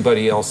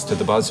everybody else to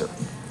the buzzer.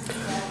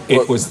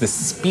 It was the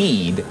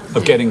speed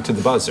of getting to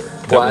the buzzer.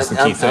 That was the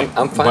key thing.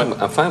 I'm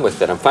fine with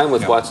that. I'm fine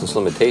with Watson's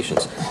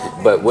limitations.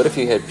 But what if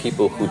you had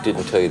people who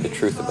didn't tell you the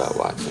truth about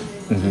Watson?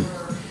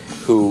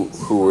 Who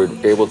were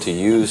able to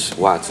use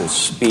Watson's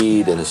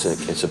speed and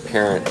his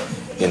apparent,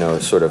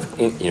 sort of,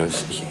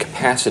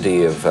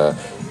 capacity of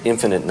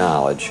infinite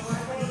knowledge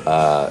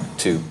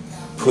to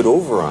put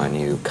over on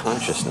you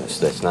consciousness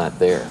that's not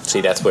there.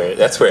 See, that's where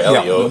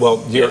Elio.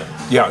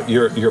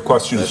 Your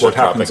question is what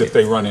happens if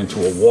they run into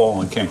a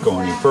wall and can't go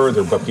any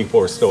further, but people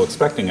are still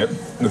expecting it.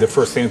 The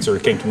first answer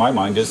that came to my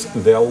mind is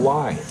they'll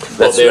lie.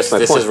 This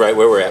is right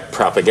where we're at,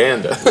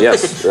 propaganda.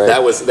 Yes, right.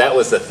 that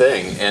was the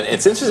thing, and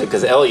it's interesting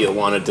because Elio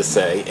wanted to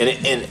say, and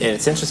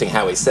it's interesting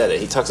how he said it.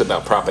 He talks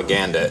about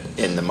propaganda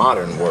in the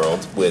modern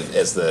world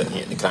as the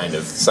kind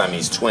of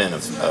Siamese twin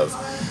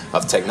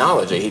of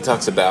technology. He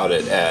talks about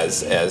it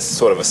as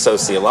sort of a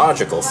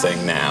sociological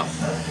thing now.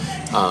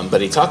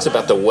 But he talks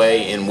about the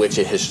way in which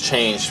it has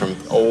changed from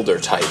older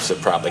types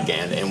of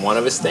propaganda. And one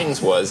of his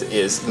things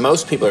is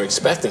most people are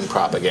expecting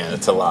propaganda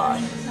to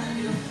lie.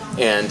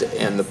 And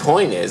the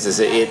point is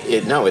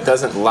it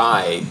doesn't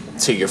lie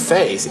to your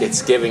face.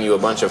 It's giving you a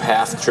bunch of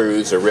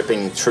half-truths or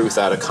ripping truth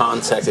out of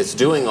context. It's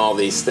doing all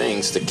these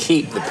things to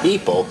keep the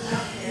people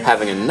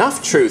having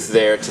enough truth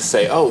there to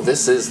say, oh,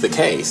 this is the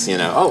case,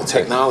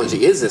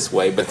 technology is this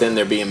way, but then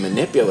they're being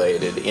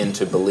manipulated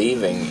into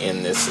believing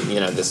in this,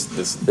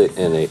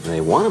 And they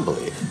want to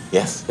believe.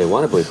 Yes. They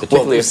want to believe,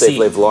 particularly if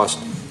they've lost,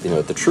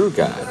 the true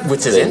God.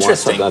 Which is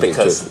interesting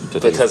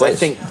because I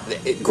think,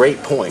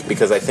 great point,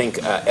 because I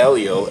think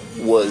Elio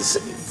was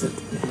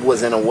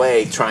in a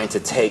way trying to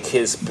take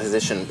his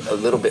position a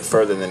little bit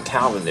further than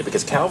Calvin did,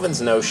 because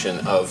Calvin's notion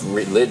of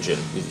religion,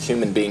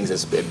 human beings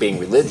as being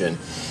religion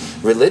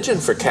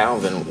for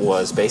Calvin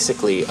was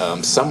basically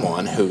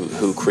someone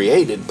who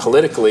created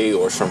politically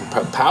or from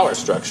power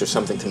structure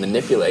something to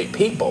manipulate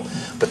people.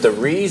 But the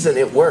reason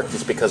it worked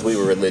is because we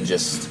were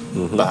religious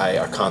by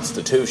our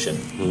Constitution,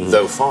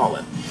 though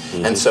fallen.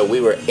 And so we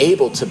were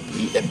able to,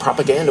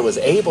 propaganda was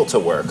able to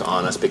work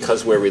on us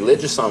because we're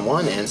religious on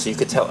one end, so you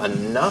could tell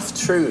enough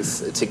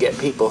truth to get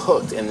people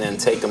hooked and then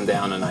take them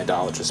down an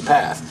idolatrous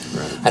path.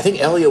 Right. I think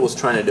Elio was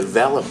trying to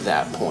develop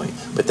that point,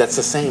 but that's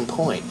the same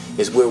point,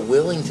 is we're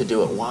willing to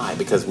do it. Why?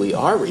 Because we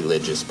are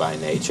religious by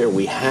nature.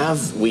 We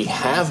have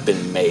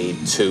been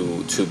made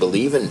to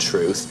believe in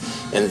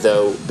truth, and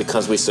though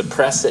because we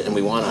suppress it and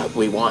we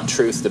want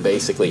truth to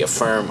basically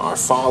affirm our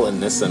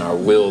fallenness and our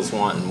wills,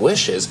 want, and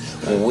wishes,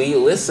 we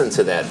listen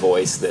to that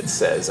voice that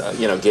says,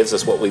 gives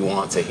us what we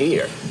want to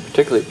hear.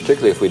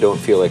 Particularly if we don't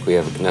feel like we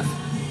have enough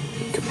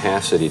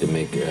capacity to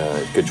make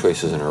good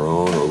choices on our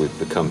own, or we've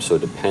become so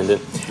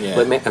dependent. Yeah.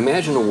 But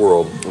imagine a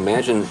world.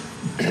 Imagine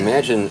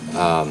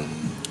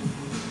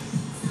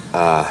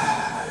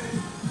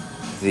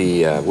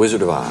the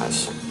Wizard of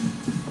Oz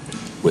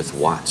with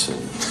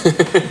Watson.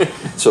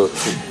 so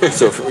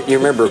you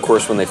remember, of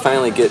course, when they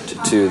finally get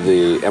to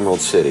the Emerald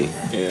City,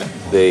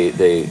 they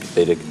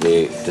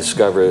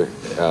discover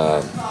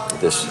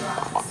this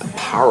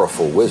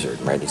powerful wizard,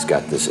 right? He's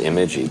got this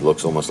image. He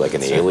looks almost like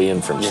an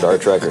alien from Star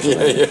Trek or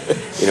something.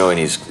 And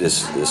he's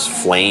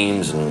this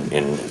flames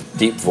and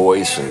deep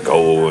voice and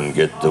go and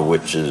get the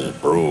witch's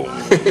broom.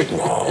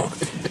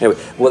 Anyway,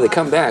 well, they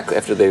come back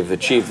after they've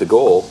achieved the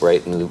goal,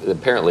 right? And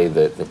apparently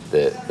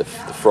the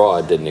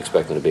fraud didn't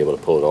expect them to be able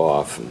to pull it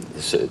off.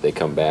 So they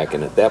come back,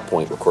 and at that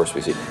point, of course,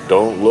 we see,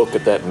 don't look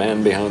at that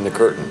man behind the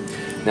curtain.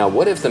 Now,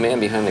 what if the man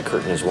behind the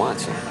curtain is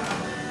Watson?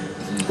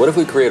 What if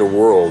we create a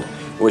world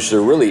in which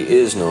there really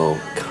is no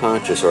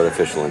conscious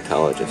artificial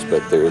intelligence,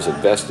 but there is a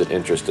vested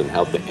interest in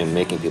helping and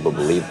making people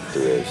believe that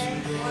there is?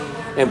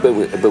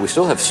 But we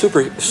still have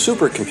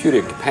super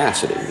computing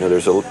capacity.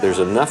 There's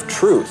enough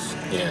truth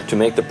to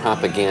make the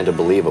propaganda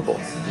believable.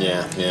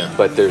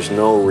 But there's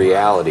no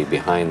reality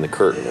behind the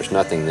curtain. There's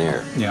nothing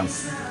there. Yeah.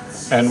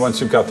 And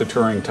once you've got the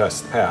Turing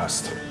test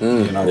passed,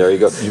 there you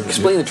go.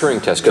 Explain the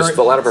Turing test, because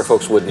a lot of our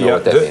folks wouldn't know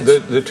what that means.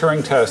 The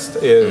Turing test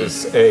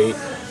is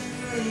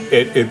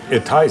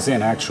it ties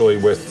in actually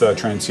with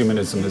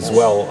transhumanism as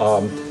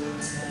well.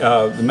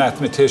 The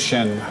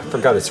mathematician, I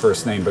forgot his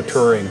first name, but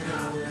Turing,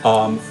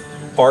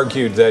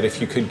 argued that if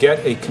you could get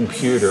a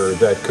computer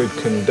that could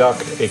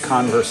conduct a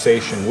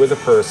conversation with a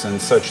person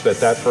such that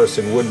that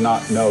person would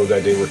not know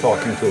that they were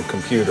talking to a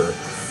computer,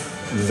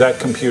 that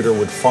computer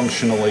would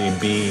functionally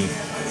be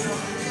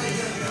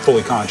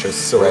fully conscious.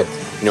 So right.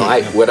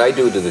 What I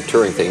do to the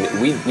Turing thing,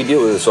 we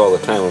deal with this all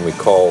the time when we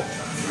call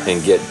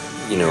and get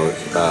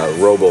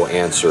robo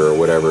answer or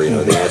whatever,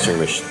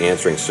 the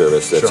answering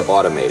service that's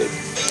automated.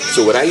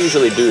 So what I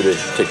usually do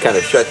to kind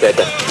of shut that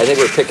down, I think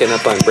we're picking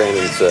up on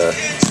Brandon's.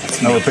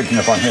 No, we're picking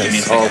up on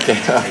his. Oh,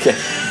 okay.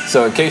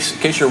 So in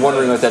case you're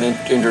wondering what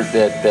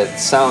that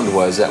sound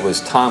was, that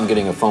was Tom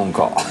getting a phone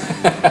call.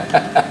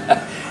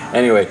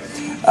 Anyway,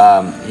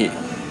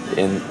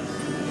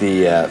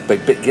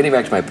 but getting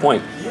back to my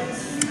point,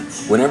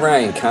 whenever I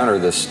encounter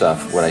this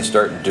stuff, what I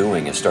start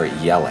doing is start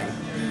yelling.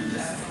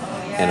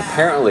 And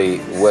apparently,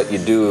 what you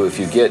do if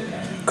you get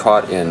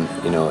caught in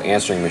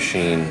answering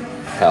machine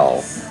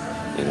hell,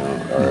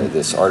 or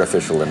this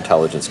artificial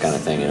intelligence kind of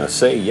thing,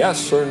 say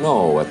yes or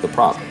no at the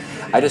prompt,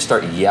 I just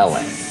start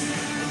yelling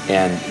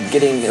and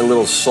getting a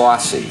little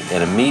saucy,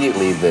 and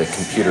immediately the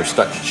computer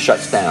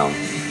shuts down,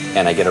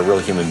 and I get a real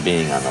human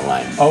being on the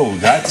line. Oh,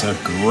 that's a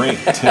great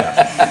tip.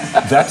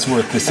 That's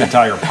worth this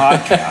entire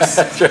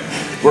podcast. Sure.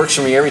 Works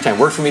for me every time.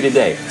 Worked for me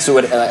today. So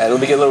let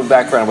me get a little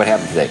background on what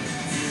happened today.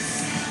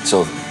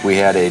 So we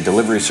had a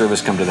delivery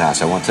service come to the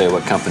house. I won't tell you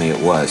what company it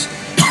was.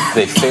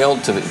 They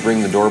failed to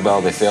ring the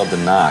doorbell. They failed to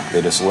knock.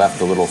 They just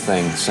left a little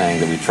thing saying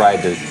that we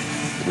tried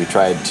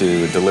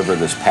to deliver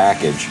this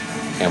package,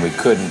 and we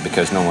couldn't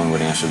because no one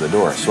would answer the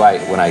door. So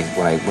when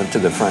I went to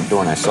the front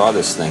door and I saw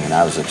this thing and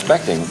I was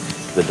expecting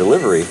the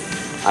delivery,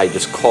 I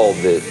just called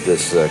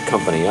this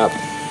company up,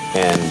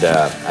 and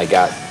I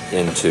got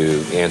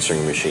into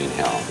answering machine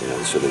hell.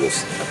 Sort of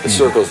the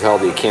circles of hell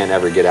that you can't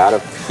ever get out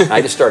of. And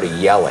I just started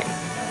yelling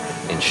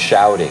and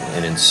shouting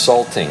and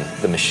insulting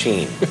the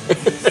machine.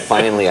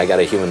 Finally, I got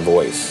a human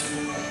voice,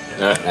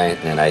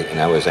 and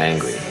I was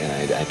angry,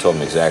 and I told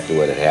them exactly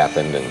what had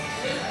happened,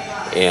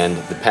 and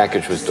the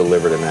package was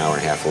delivered an hour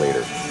and a half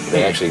later.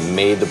 They actually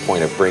made the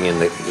point of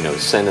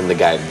sending the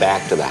guy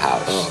back to the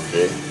house. Oh,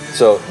 okay.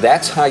 So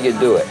that's how you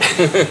do it.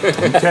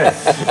 Okay.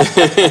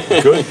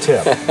 Good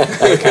tip.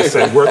 Like I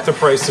said, worth the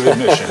price of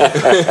admission.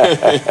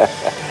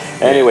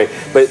 Anyway,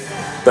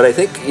 but I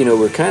think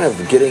we're kind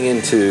of getting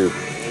into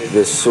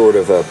this sort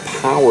of a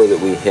power that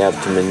we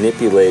have to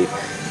manipulate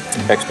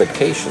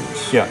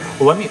expectations. Yeah.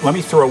 Well, let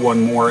me throw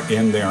one more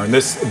in there, and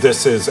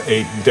this is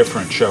a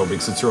different show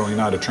because it's really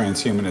not a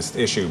transhumanist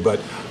issue,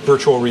 but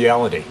virtual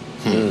reality.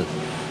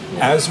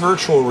 As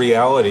virtual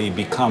reality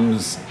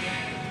becomes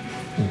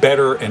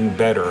better and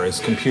better, as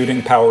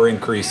computing power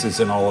increases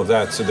and all of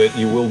that, so that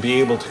you will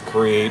be able to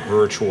create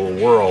virtual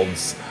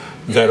worlds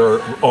that are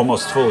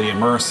almost fully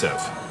immersive.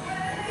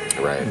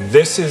 Right.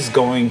 This is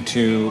going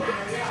to,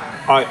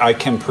 I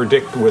can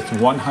predict with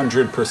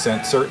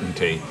 100%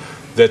 certainty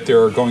that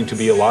there are going to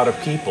be a lot of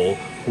people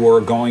who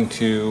are going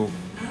to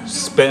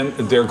spend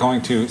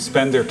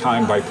their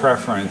time by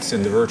preference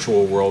in the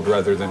virtual world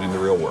rather than in the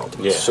real world.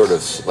 Yeah. Sort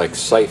of like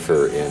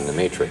Cypher in The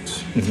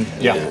Matrix.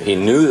 Mm-hmm. Yeah. He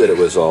knew that it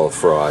was all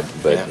fraud,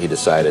 but he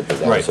decided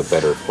that Right. was a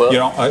better...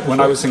 When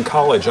I was in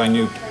college, I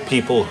knew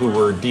people who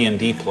were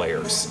D&D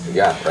players.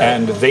 Yeah, right.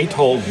 And they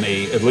told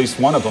me, at least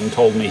one of them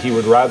told me, he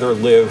would rather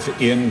live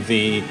in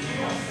the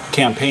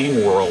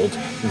campaign world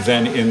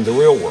than in the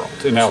real world.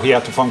 And now he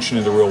had to function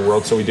in the real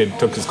world, so he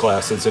took his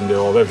classes and did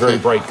all that. Very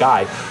bright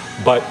guy,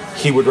 but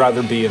he would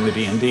rather be in the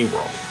D&D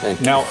world.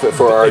 And now,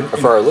 for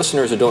our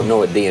listeners who don't know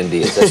what D&D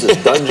is, this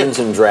is Dungeons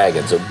and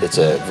Dragons. It's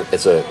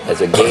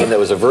a game that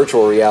was a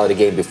virtual reality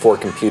game before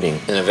computing,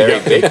 and a very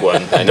big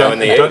one. I know in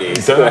the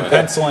 80s. Done on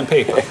pencil and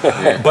paper.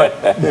 But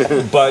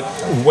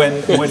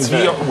when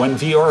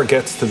VR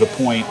gets to the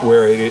point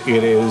where it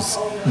is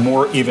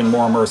even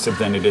more immersive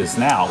than it is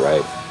now,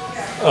 right?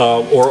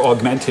 Or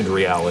augmented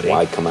reality.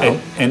 Why come out?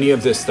 And any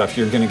of this stuff,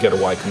 you're going to get a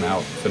why come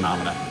out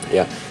phenomenon.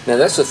 Yeah. Now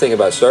that's the thing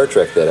about Star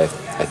Trek that I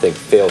think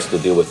fails to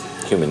deal with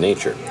human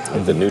nature.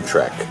 Like the new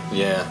Trek.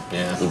 Yeah.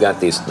 You got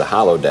the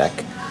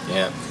holodeck.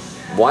 Yeah.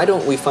 Why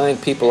don't we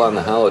find people on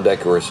the holodeck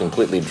who are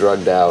completely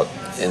drugged out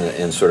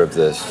in sort of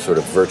this sort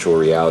of virtual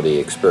reality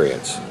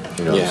experience?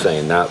 You know what I'm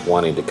saying? Not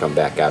wanting to come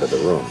back out of the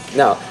room.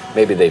 Now,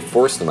 maybe they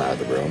forced them out of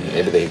the room.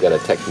 Maybe they've got a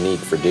technique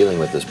for dealing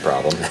with this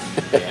problem.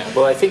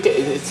 Well, I think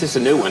it's just a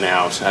new one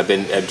out. I'm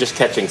just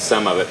catching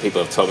some of it.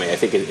 People have told me. I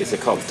think is it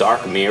called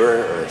Dark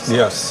Mirror or something?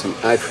 Yes.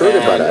 I've heard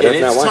about it. And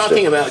it's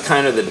talking about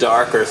kind of the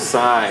darker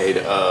side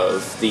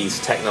of these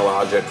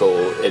technological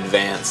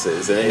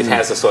advances. And it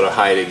has a sort of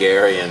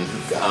Heideggerian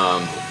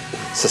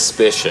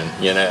suspicion,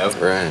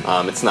 Right.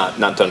 It's not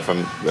done from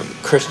a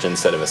Christian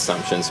set of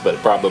assumptions, but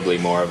probably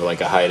more of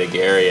like a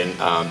Heideggerian.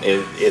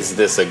 Is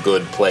this a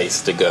good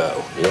place to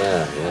go?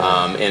 Yeah.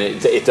 And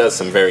it does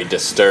some very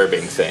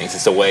disturbing things.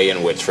 It's a way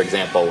in which, for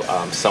example,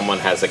 someone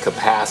has a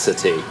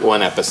capacity.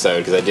 One episode,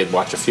 because I did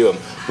watch a few of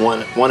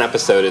them. One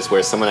episode is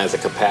where someone has a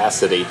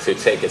capacity to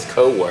take his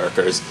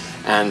coworkers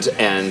and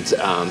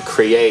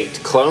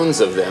create clones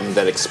of them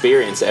that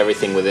experience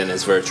everything within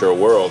his virtual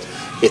world.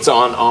 It's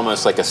on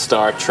almost like a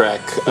Star Trek.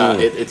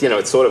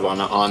 It's sort of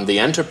on the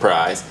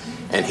Enterprise,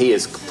 and he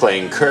is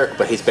playing Kirk,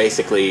 but he's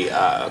basically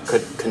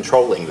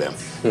controlling them,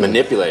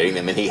 manipulating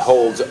them, and he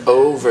holds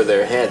over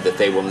their head that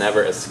they will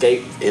never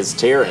escape his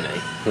tyranny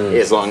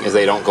as long as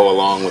they don't go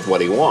along with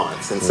what he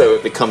wants. And so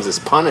it becomes this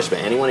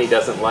punishment. Anyone he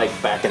doesn't like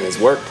back in his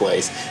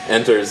workplace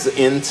enters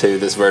into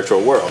this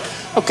virtual world.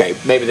 Okay,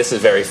 maybe this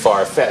is very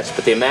far-fetched,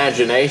 but the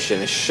imagination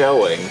is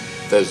showing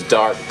those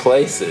dark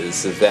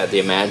places that the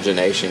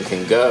imagination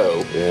can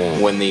go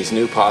when these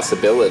new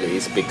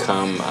possibilities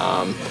become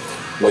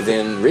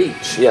within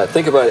reach. Yeah,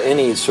 think about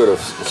any sort of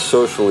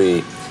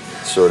socially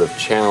sort of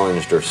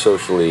challenged or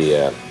socially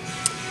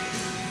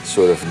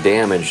sort of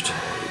damaged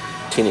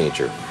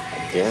teenager.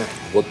 Yeah.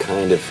 What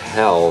kind of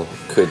hell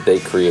could they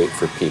create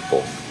for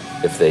people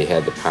if they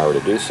had the power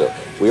to do so?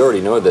 We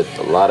already know that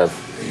a lot of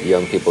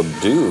young people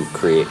do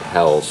create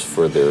hells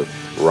for their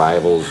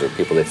rivals or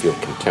people they feel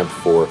contempt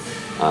for.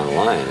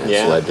 online. It's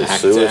Yeah, led to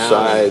hacked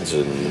suicides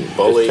down and just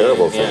bullying,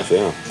 terrible things.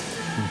 Yeah.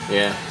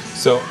 Yeah.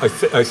 So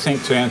I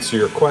think to answer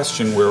your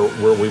question,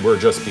 where we were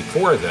just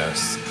before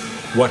this,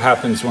 what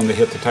happens when they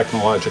hit the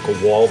technological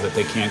wall that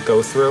they can't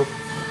go through?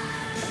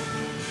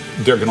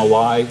 They're going to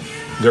lie.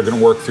 They're going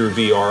to work through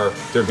VR.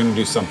 They're going to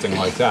do something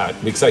like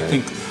that. Because I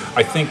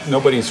think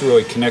nobody's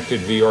really connected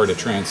VR to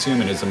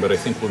transhumanism, but I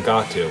think we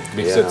got to.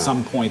 Because at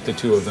some point the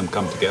two of them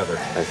come together.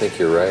 I think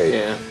you're right.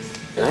 Yeah.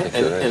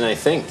 And I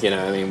think,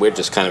 I mean, we're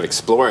just kind of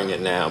exploring it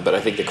now, but I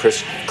think the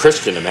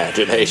Christian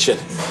imagination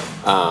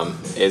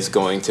is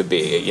going to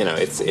be,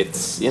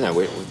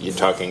 you're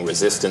talking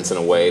resistance in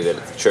a way that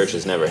the church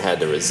has never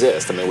had to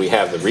resist. I mean, we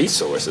have the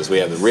resources, we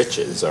have the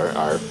riches,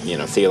 our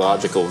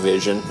theological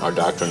vision, our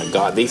doctrine of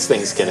God. These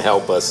things can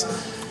help us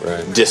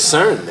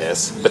discern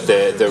this, but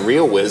the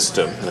real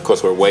wisdom, and of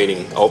course we're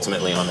waiting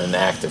ultimately on an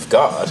act of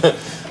God,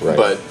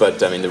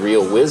 but I mean the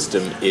real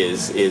wisdom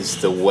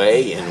is the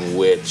way in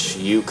which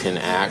you can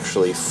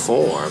actually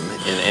form,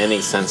 in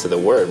any sense of the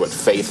word, what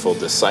faithful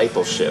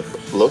discipleship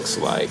looks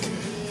like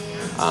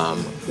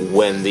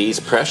when these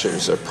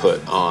pressures are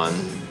put on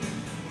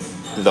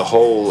the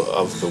whole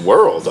of the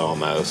world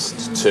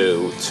almost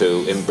to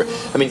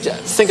I mean,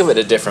 think of it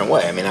a different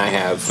way. I mean, I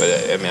have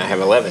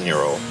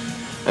 11-year-old.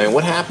 I mean,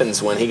 what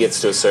happens when he gets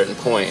to a certain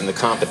point and the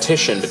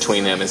competition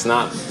between them is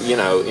not,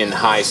 in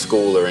high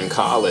school or in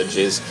college,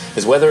 is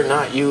whether or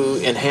not you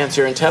enhance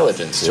your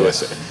intelligence to a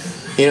certain,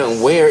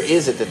 and where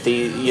is it that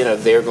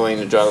they're going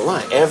to draw the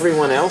line?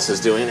 Everyone else is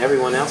doing it,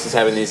 everyone else is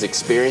having these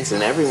experiences,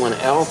 and everyone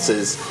else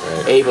is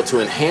able to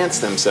enhance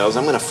themselves.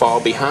 I'm going to fall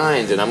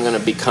behind, and I'm going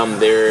to become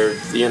their,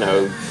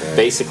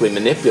 basically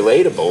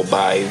manipulatable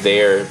by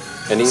their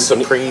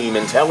supreme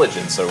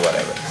intelligence or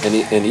whatever.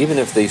 And even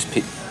if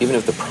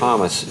the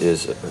promise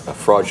is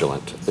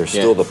fraudulent, there's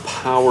still the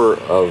power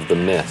of the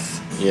myth.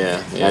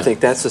 Yeah. And I think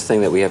that's the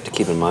thing that we have to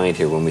keep in mind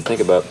here when we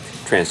think about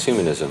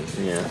transhumanism.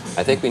 Yeah.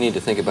 I think we need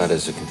to think about it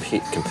as a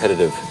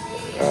competitive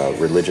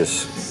religious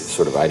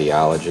sort of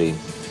ideology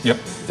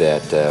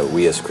that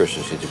we as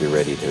Christians need to be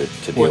ready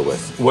to deal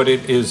with. What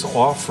it is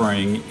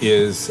offering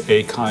is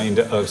a kind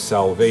of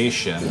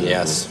salvation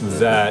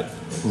that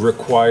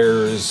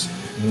requires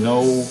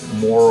no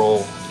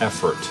moral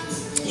effort.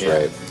 That's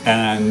right.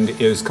 And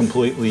is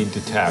completely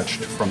detached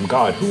from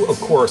God, who of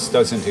course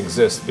doesn't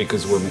exist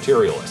because we're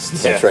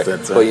materialists. That's right.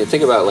 Well, you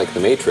think about like the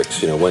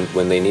Matrix,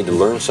 when they need to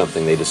learn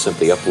something, they just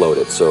simply upload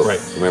it. So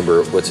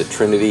remember, what's it,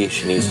 Trinity?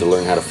 She needs to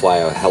learn how to fly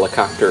a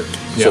helicopter.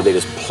 So they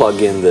just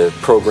plug in the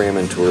program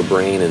into her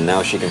brain and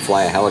now she can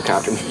fly a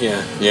helicopter.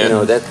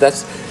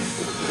 That's...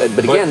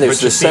 But again,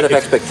 there's this set of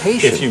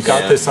expectations. If you've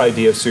got this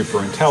idea of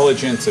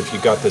superintelligence, if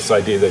you've got this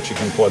idea that you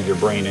can plug your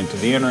brain into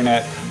the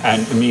internet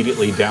and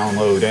immediately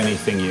download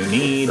anything you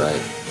need,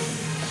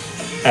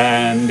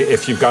 and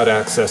if you've got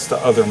access to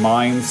other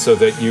minds so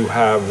that you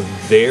have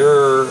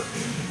their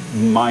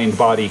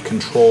mind-body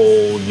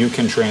control, you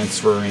can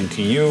transfer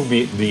into you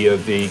via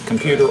the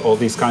computer, all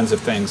these kinds of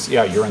things,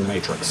 you're in the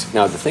Matrix.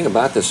 Now, the thing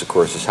about this, of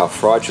course, is how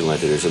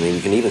fraudulent it is. I mean,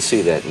 you can even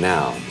see that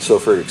now. So,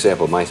 for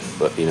example, my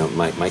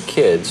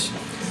kids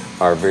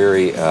are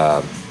very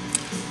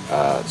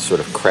sort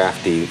of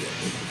crafty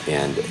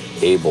and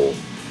able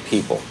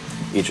people.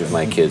 Each of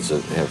my kids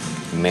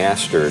have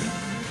mastered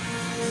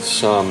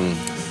some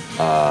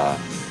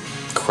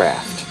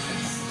craft.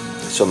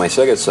 So my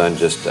second son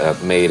just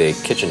made a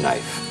kitchen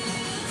knife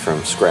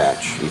from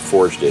scratch. He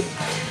forged it,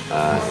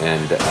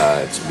 and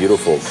it's a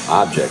beautiful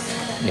object,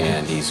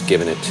 and he's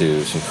given it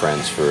to some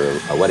friends for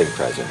a wedding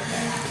present.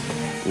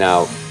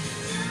 Now,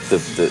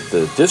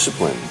 the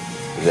discipline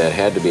that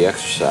had to be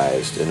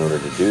exercised in order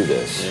to do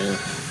this,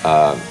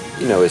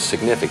 is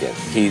significant.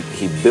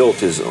 He built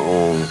his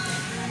own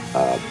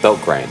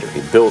belt grinder.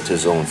 He built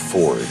his own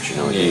forge.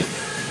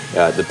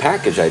 The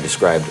package I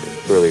described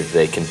earlier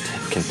today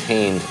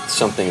contained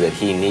something that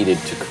he needed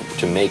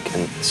to make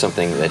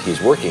something that he's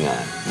working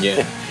on.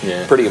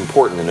 Pretty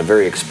important and a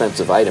very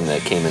expensive item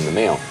that came in the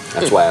mail.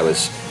 That's why I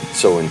was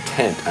so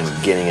intent on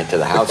getting it to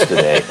the house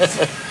today.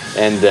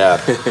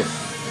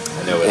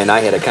 And I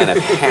had a kind of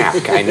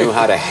hack. I knew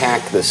how to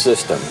hack the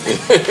system.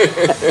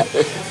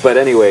 But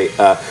anyway,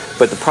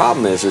 but the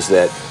problem is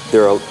that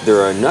there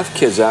are enough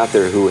kids out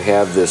there who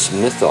have this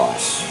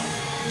mythos,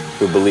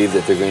 who believe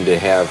that they're going to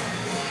have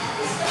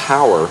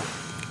power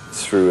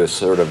through a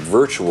sort of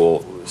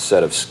virtual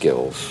set of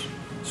skills,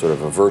 sort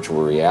of a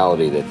virtual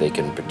reality that they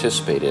can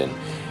participate in,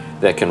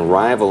 that can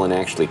rival and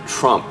actually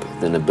trump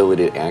the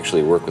ability to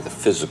actually work with the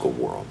physical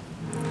world.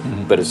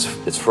 But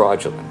it's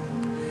fraudulent.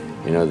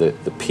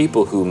 The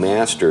people who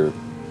master,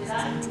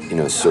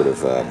 sort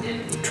of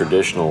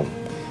traditional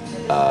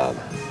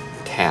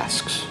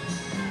tasks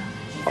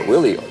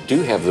really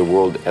do have the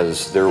world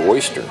as their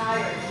oyster.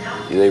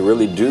 They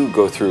really do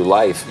go through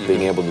life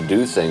being able to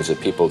do things that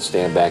people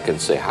stand back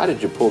and say, how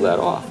did you pull that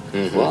off?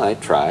 Well, I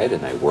tried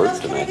and I worked. What else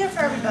can I get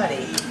for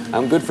everybody?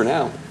 I'm good for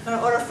now. Want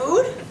to order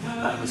food?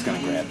 I was going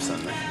to grab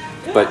something.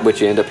 But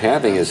what you end up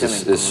having is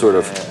this sort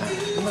of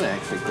I'm going to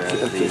actually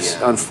grab this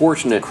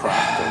unfortunate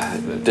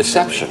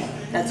deception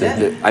That's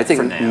it. I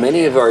think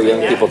many of our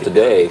young people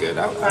today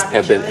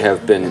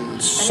have been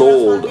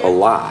sold a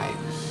lie,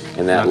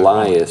 and that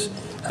lie is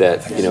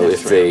that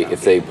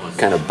if they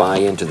kind of buy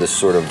into this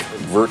sort of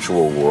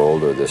virtual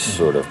world or this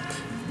sort of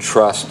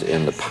trust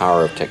in the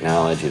power of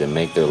technology to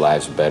make their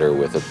lives better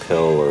with a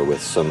pill or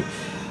with some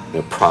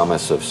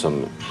promise of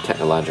some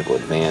technological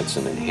advance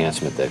and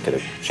enhancement that could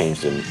have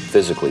changed them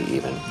physically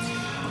even,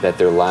 that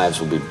their lives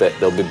will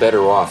they'll be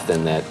better off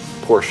than that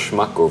poor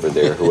schmuck over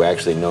there who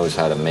actually knows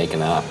how to make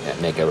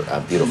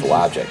a beautiful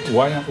object.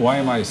 Why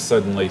am I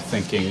suddenly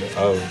thinking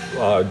of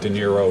De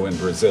Niro in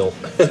Brazil?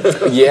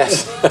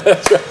 Yes.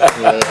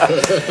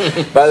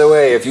 By the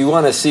way, if you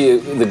want to see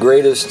the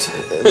greatest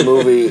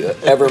movie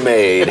ever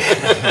made,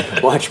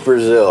 watch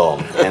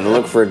Brazil and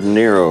look for De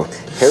Niro.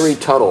 Harry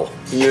Tuttle.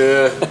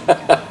 Yeah.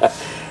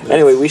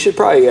 Anyway, we should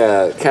probably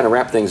kind of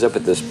wrap things up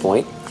at this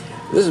point.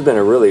 This has been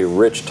a really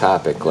rich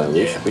topic, Glenn.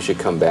 We should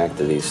come back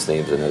to these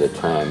themes another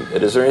time.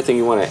 Is there anything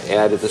you want to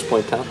add at this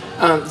point, Tom?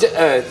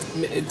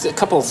 It's a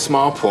couple of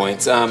small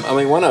points.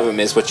 One of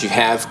them is what you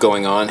have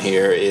going on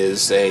here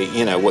is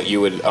what you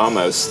would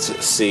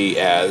almost see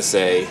as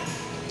a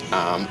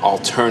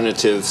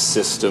alternative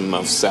system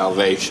of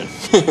salvation.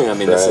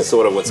 This is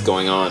sort of what's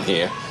going on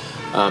here.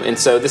 And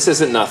so this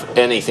isn't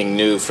anything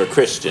new for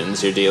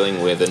Christians. You're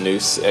dealing with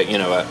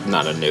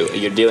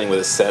you're dealing with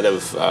a set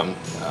of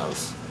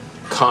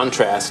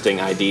contrasting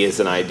ideas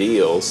and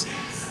ideals,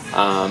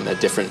 a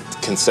different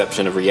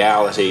conception of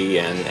reality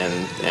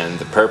and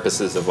the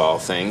purposes of all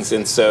things.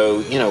 And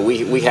so,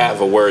 we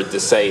have a word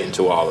to say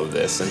into all of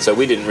this. And so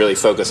we didn't really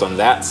focus on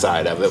that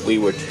side of it. We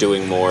were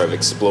doing more of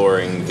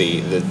exploring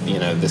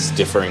this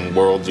differing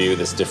worldview,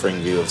 this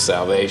differing view of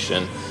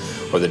salvation,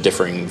 or the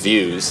differing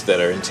views that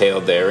are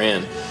entailed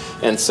therein.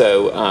 And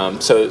so,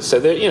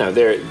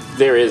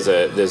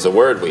 there's a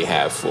word we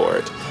have for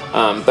it.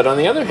 But on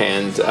the other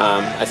hand,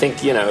 I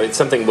think it's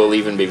something we'll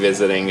even be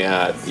visiting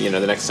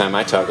the next time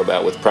I talk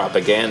about with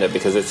propaganda,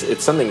 because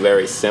it's something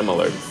very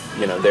similar.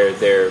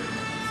 They're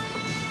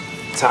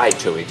tied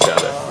to each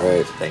other.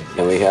 Right.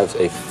 And we have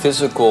a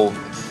physical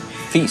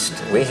feast.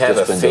 We have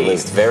a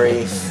feast,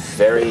 very,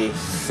 very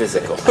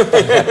physical.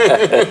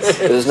 This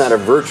is not a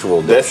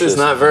virtual dish. This is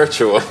not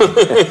virtual.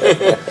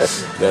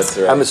 That's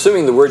right. I'm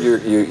assuming the word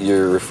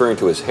you're referring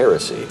to is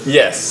heresy.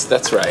 Yes,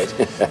 that's right.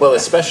 Well,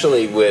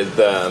 especially with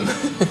the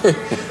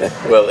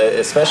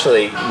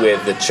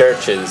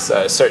churches,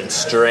 certain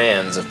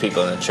strands of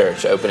people in the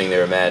church opening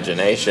their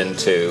imagination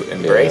to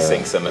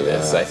embracing some of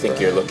this. I think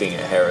you're looking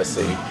at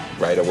heresy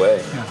right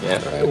away. Yeah.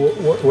 Right.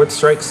 What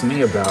strikes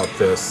me about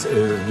this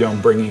is,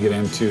 bringing it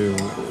into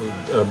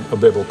a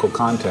biblical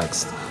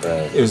context,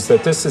 is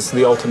that this is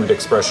the ultimate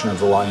expression of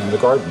the lie in the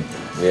garden.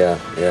 Yeah.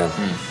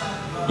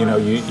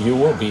 You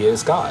will be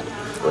as God.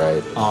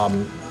 Right.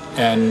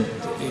 And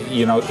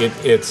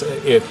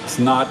it's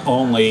not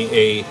only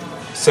a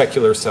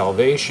secular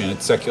salvation;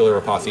 it's secular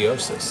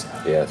apotheosis.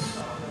 Yes.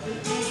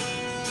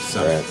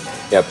 So. Right.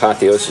 Yeah,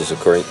 apotheosis, of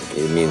course,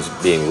 it means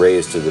being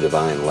raised to the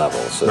divine level.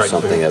 So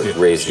something that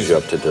raises you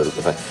up to the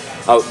divine.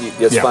 Oh,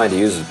 it's fine to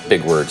use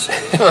big words.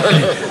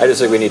 I just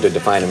think we need to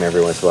define them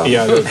every once in a while.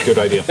 Yeah, that's a good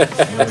idea.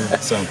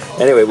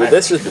 Anyway,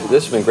 this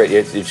has been great.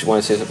 Did you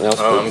want to say something else?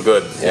 Oh, I'm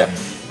good. Yeah.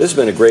 This has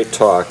been a great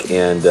talk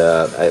and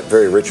a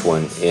very rich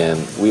one,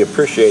 and we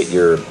appreciate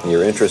your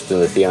interest in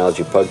the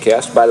Theology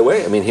Pugcast. By the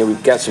way, here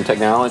we've got some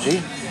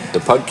technology, the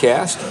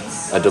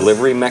Pugcast, a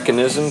delivery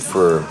mechanism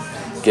for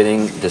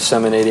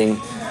disseminating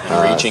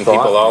reaching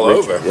people all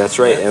over. That's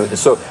right. Yeah. And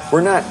so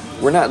we're not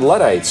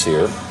Luddites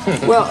here.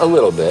 Well, a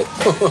little bit,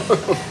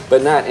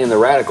 but not in the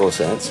radical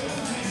sense.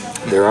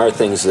 There are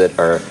things that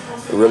are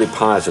really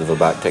positive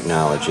about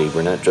technology.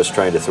 We're not just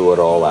trying to throw it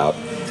all out.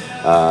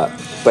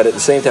 But at the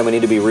same time, we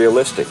need to be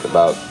realistic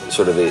about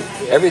sort of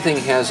everything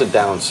has a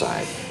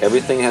downside.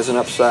 Everything has an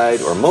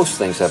upside, or most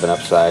things have an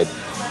upside.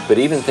 But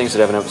even things that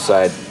have an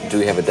upside do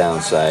have a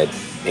downside,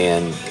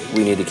 and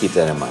we need to keep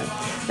that in mind.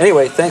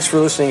 Anyway, thanks for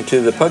listening to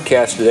the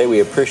Pugcast today.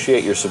 We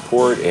appreciate your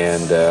support,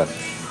 and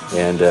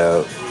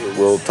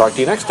we'll talk to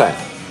you next time.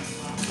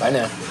 Bye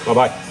now.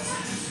 Bye-bye.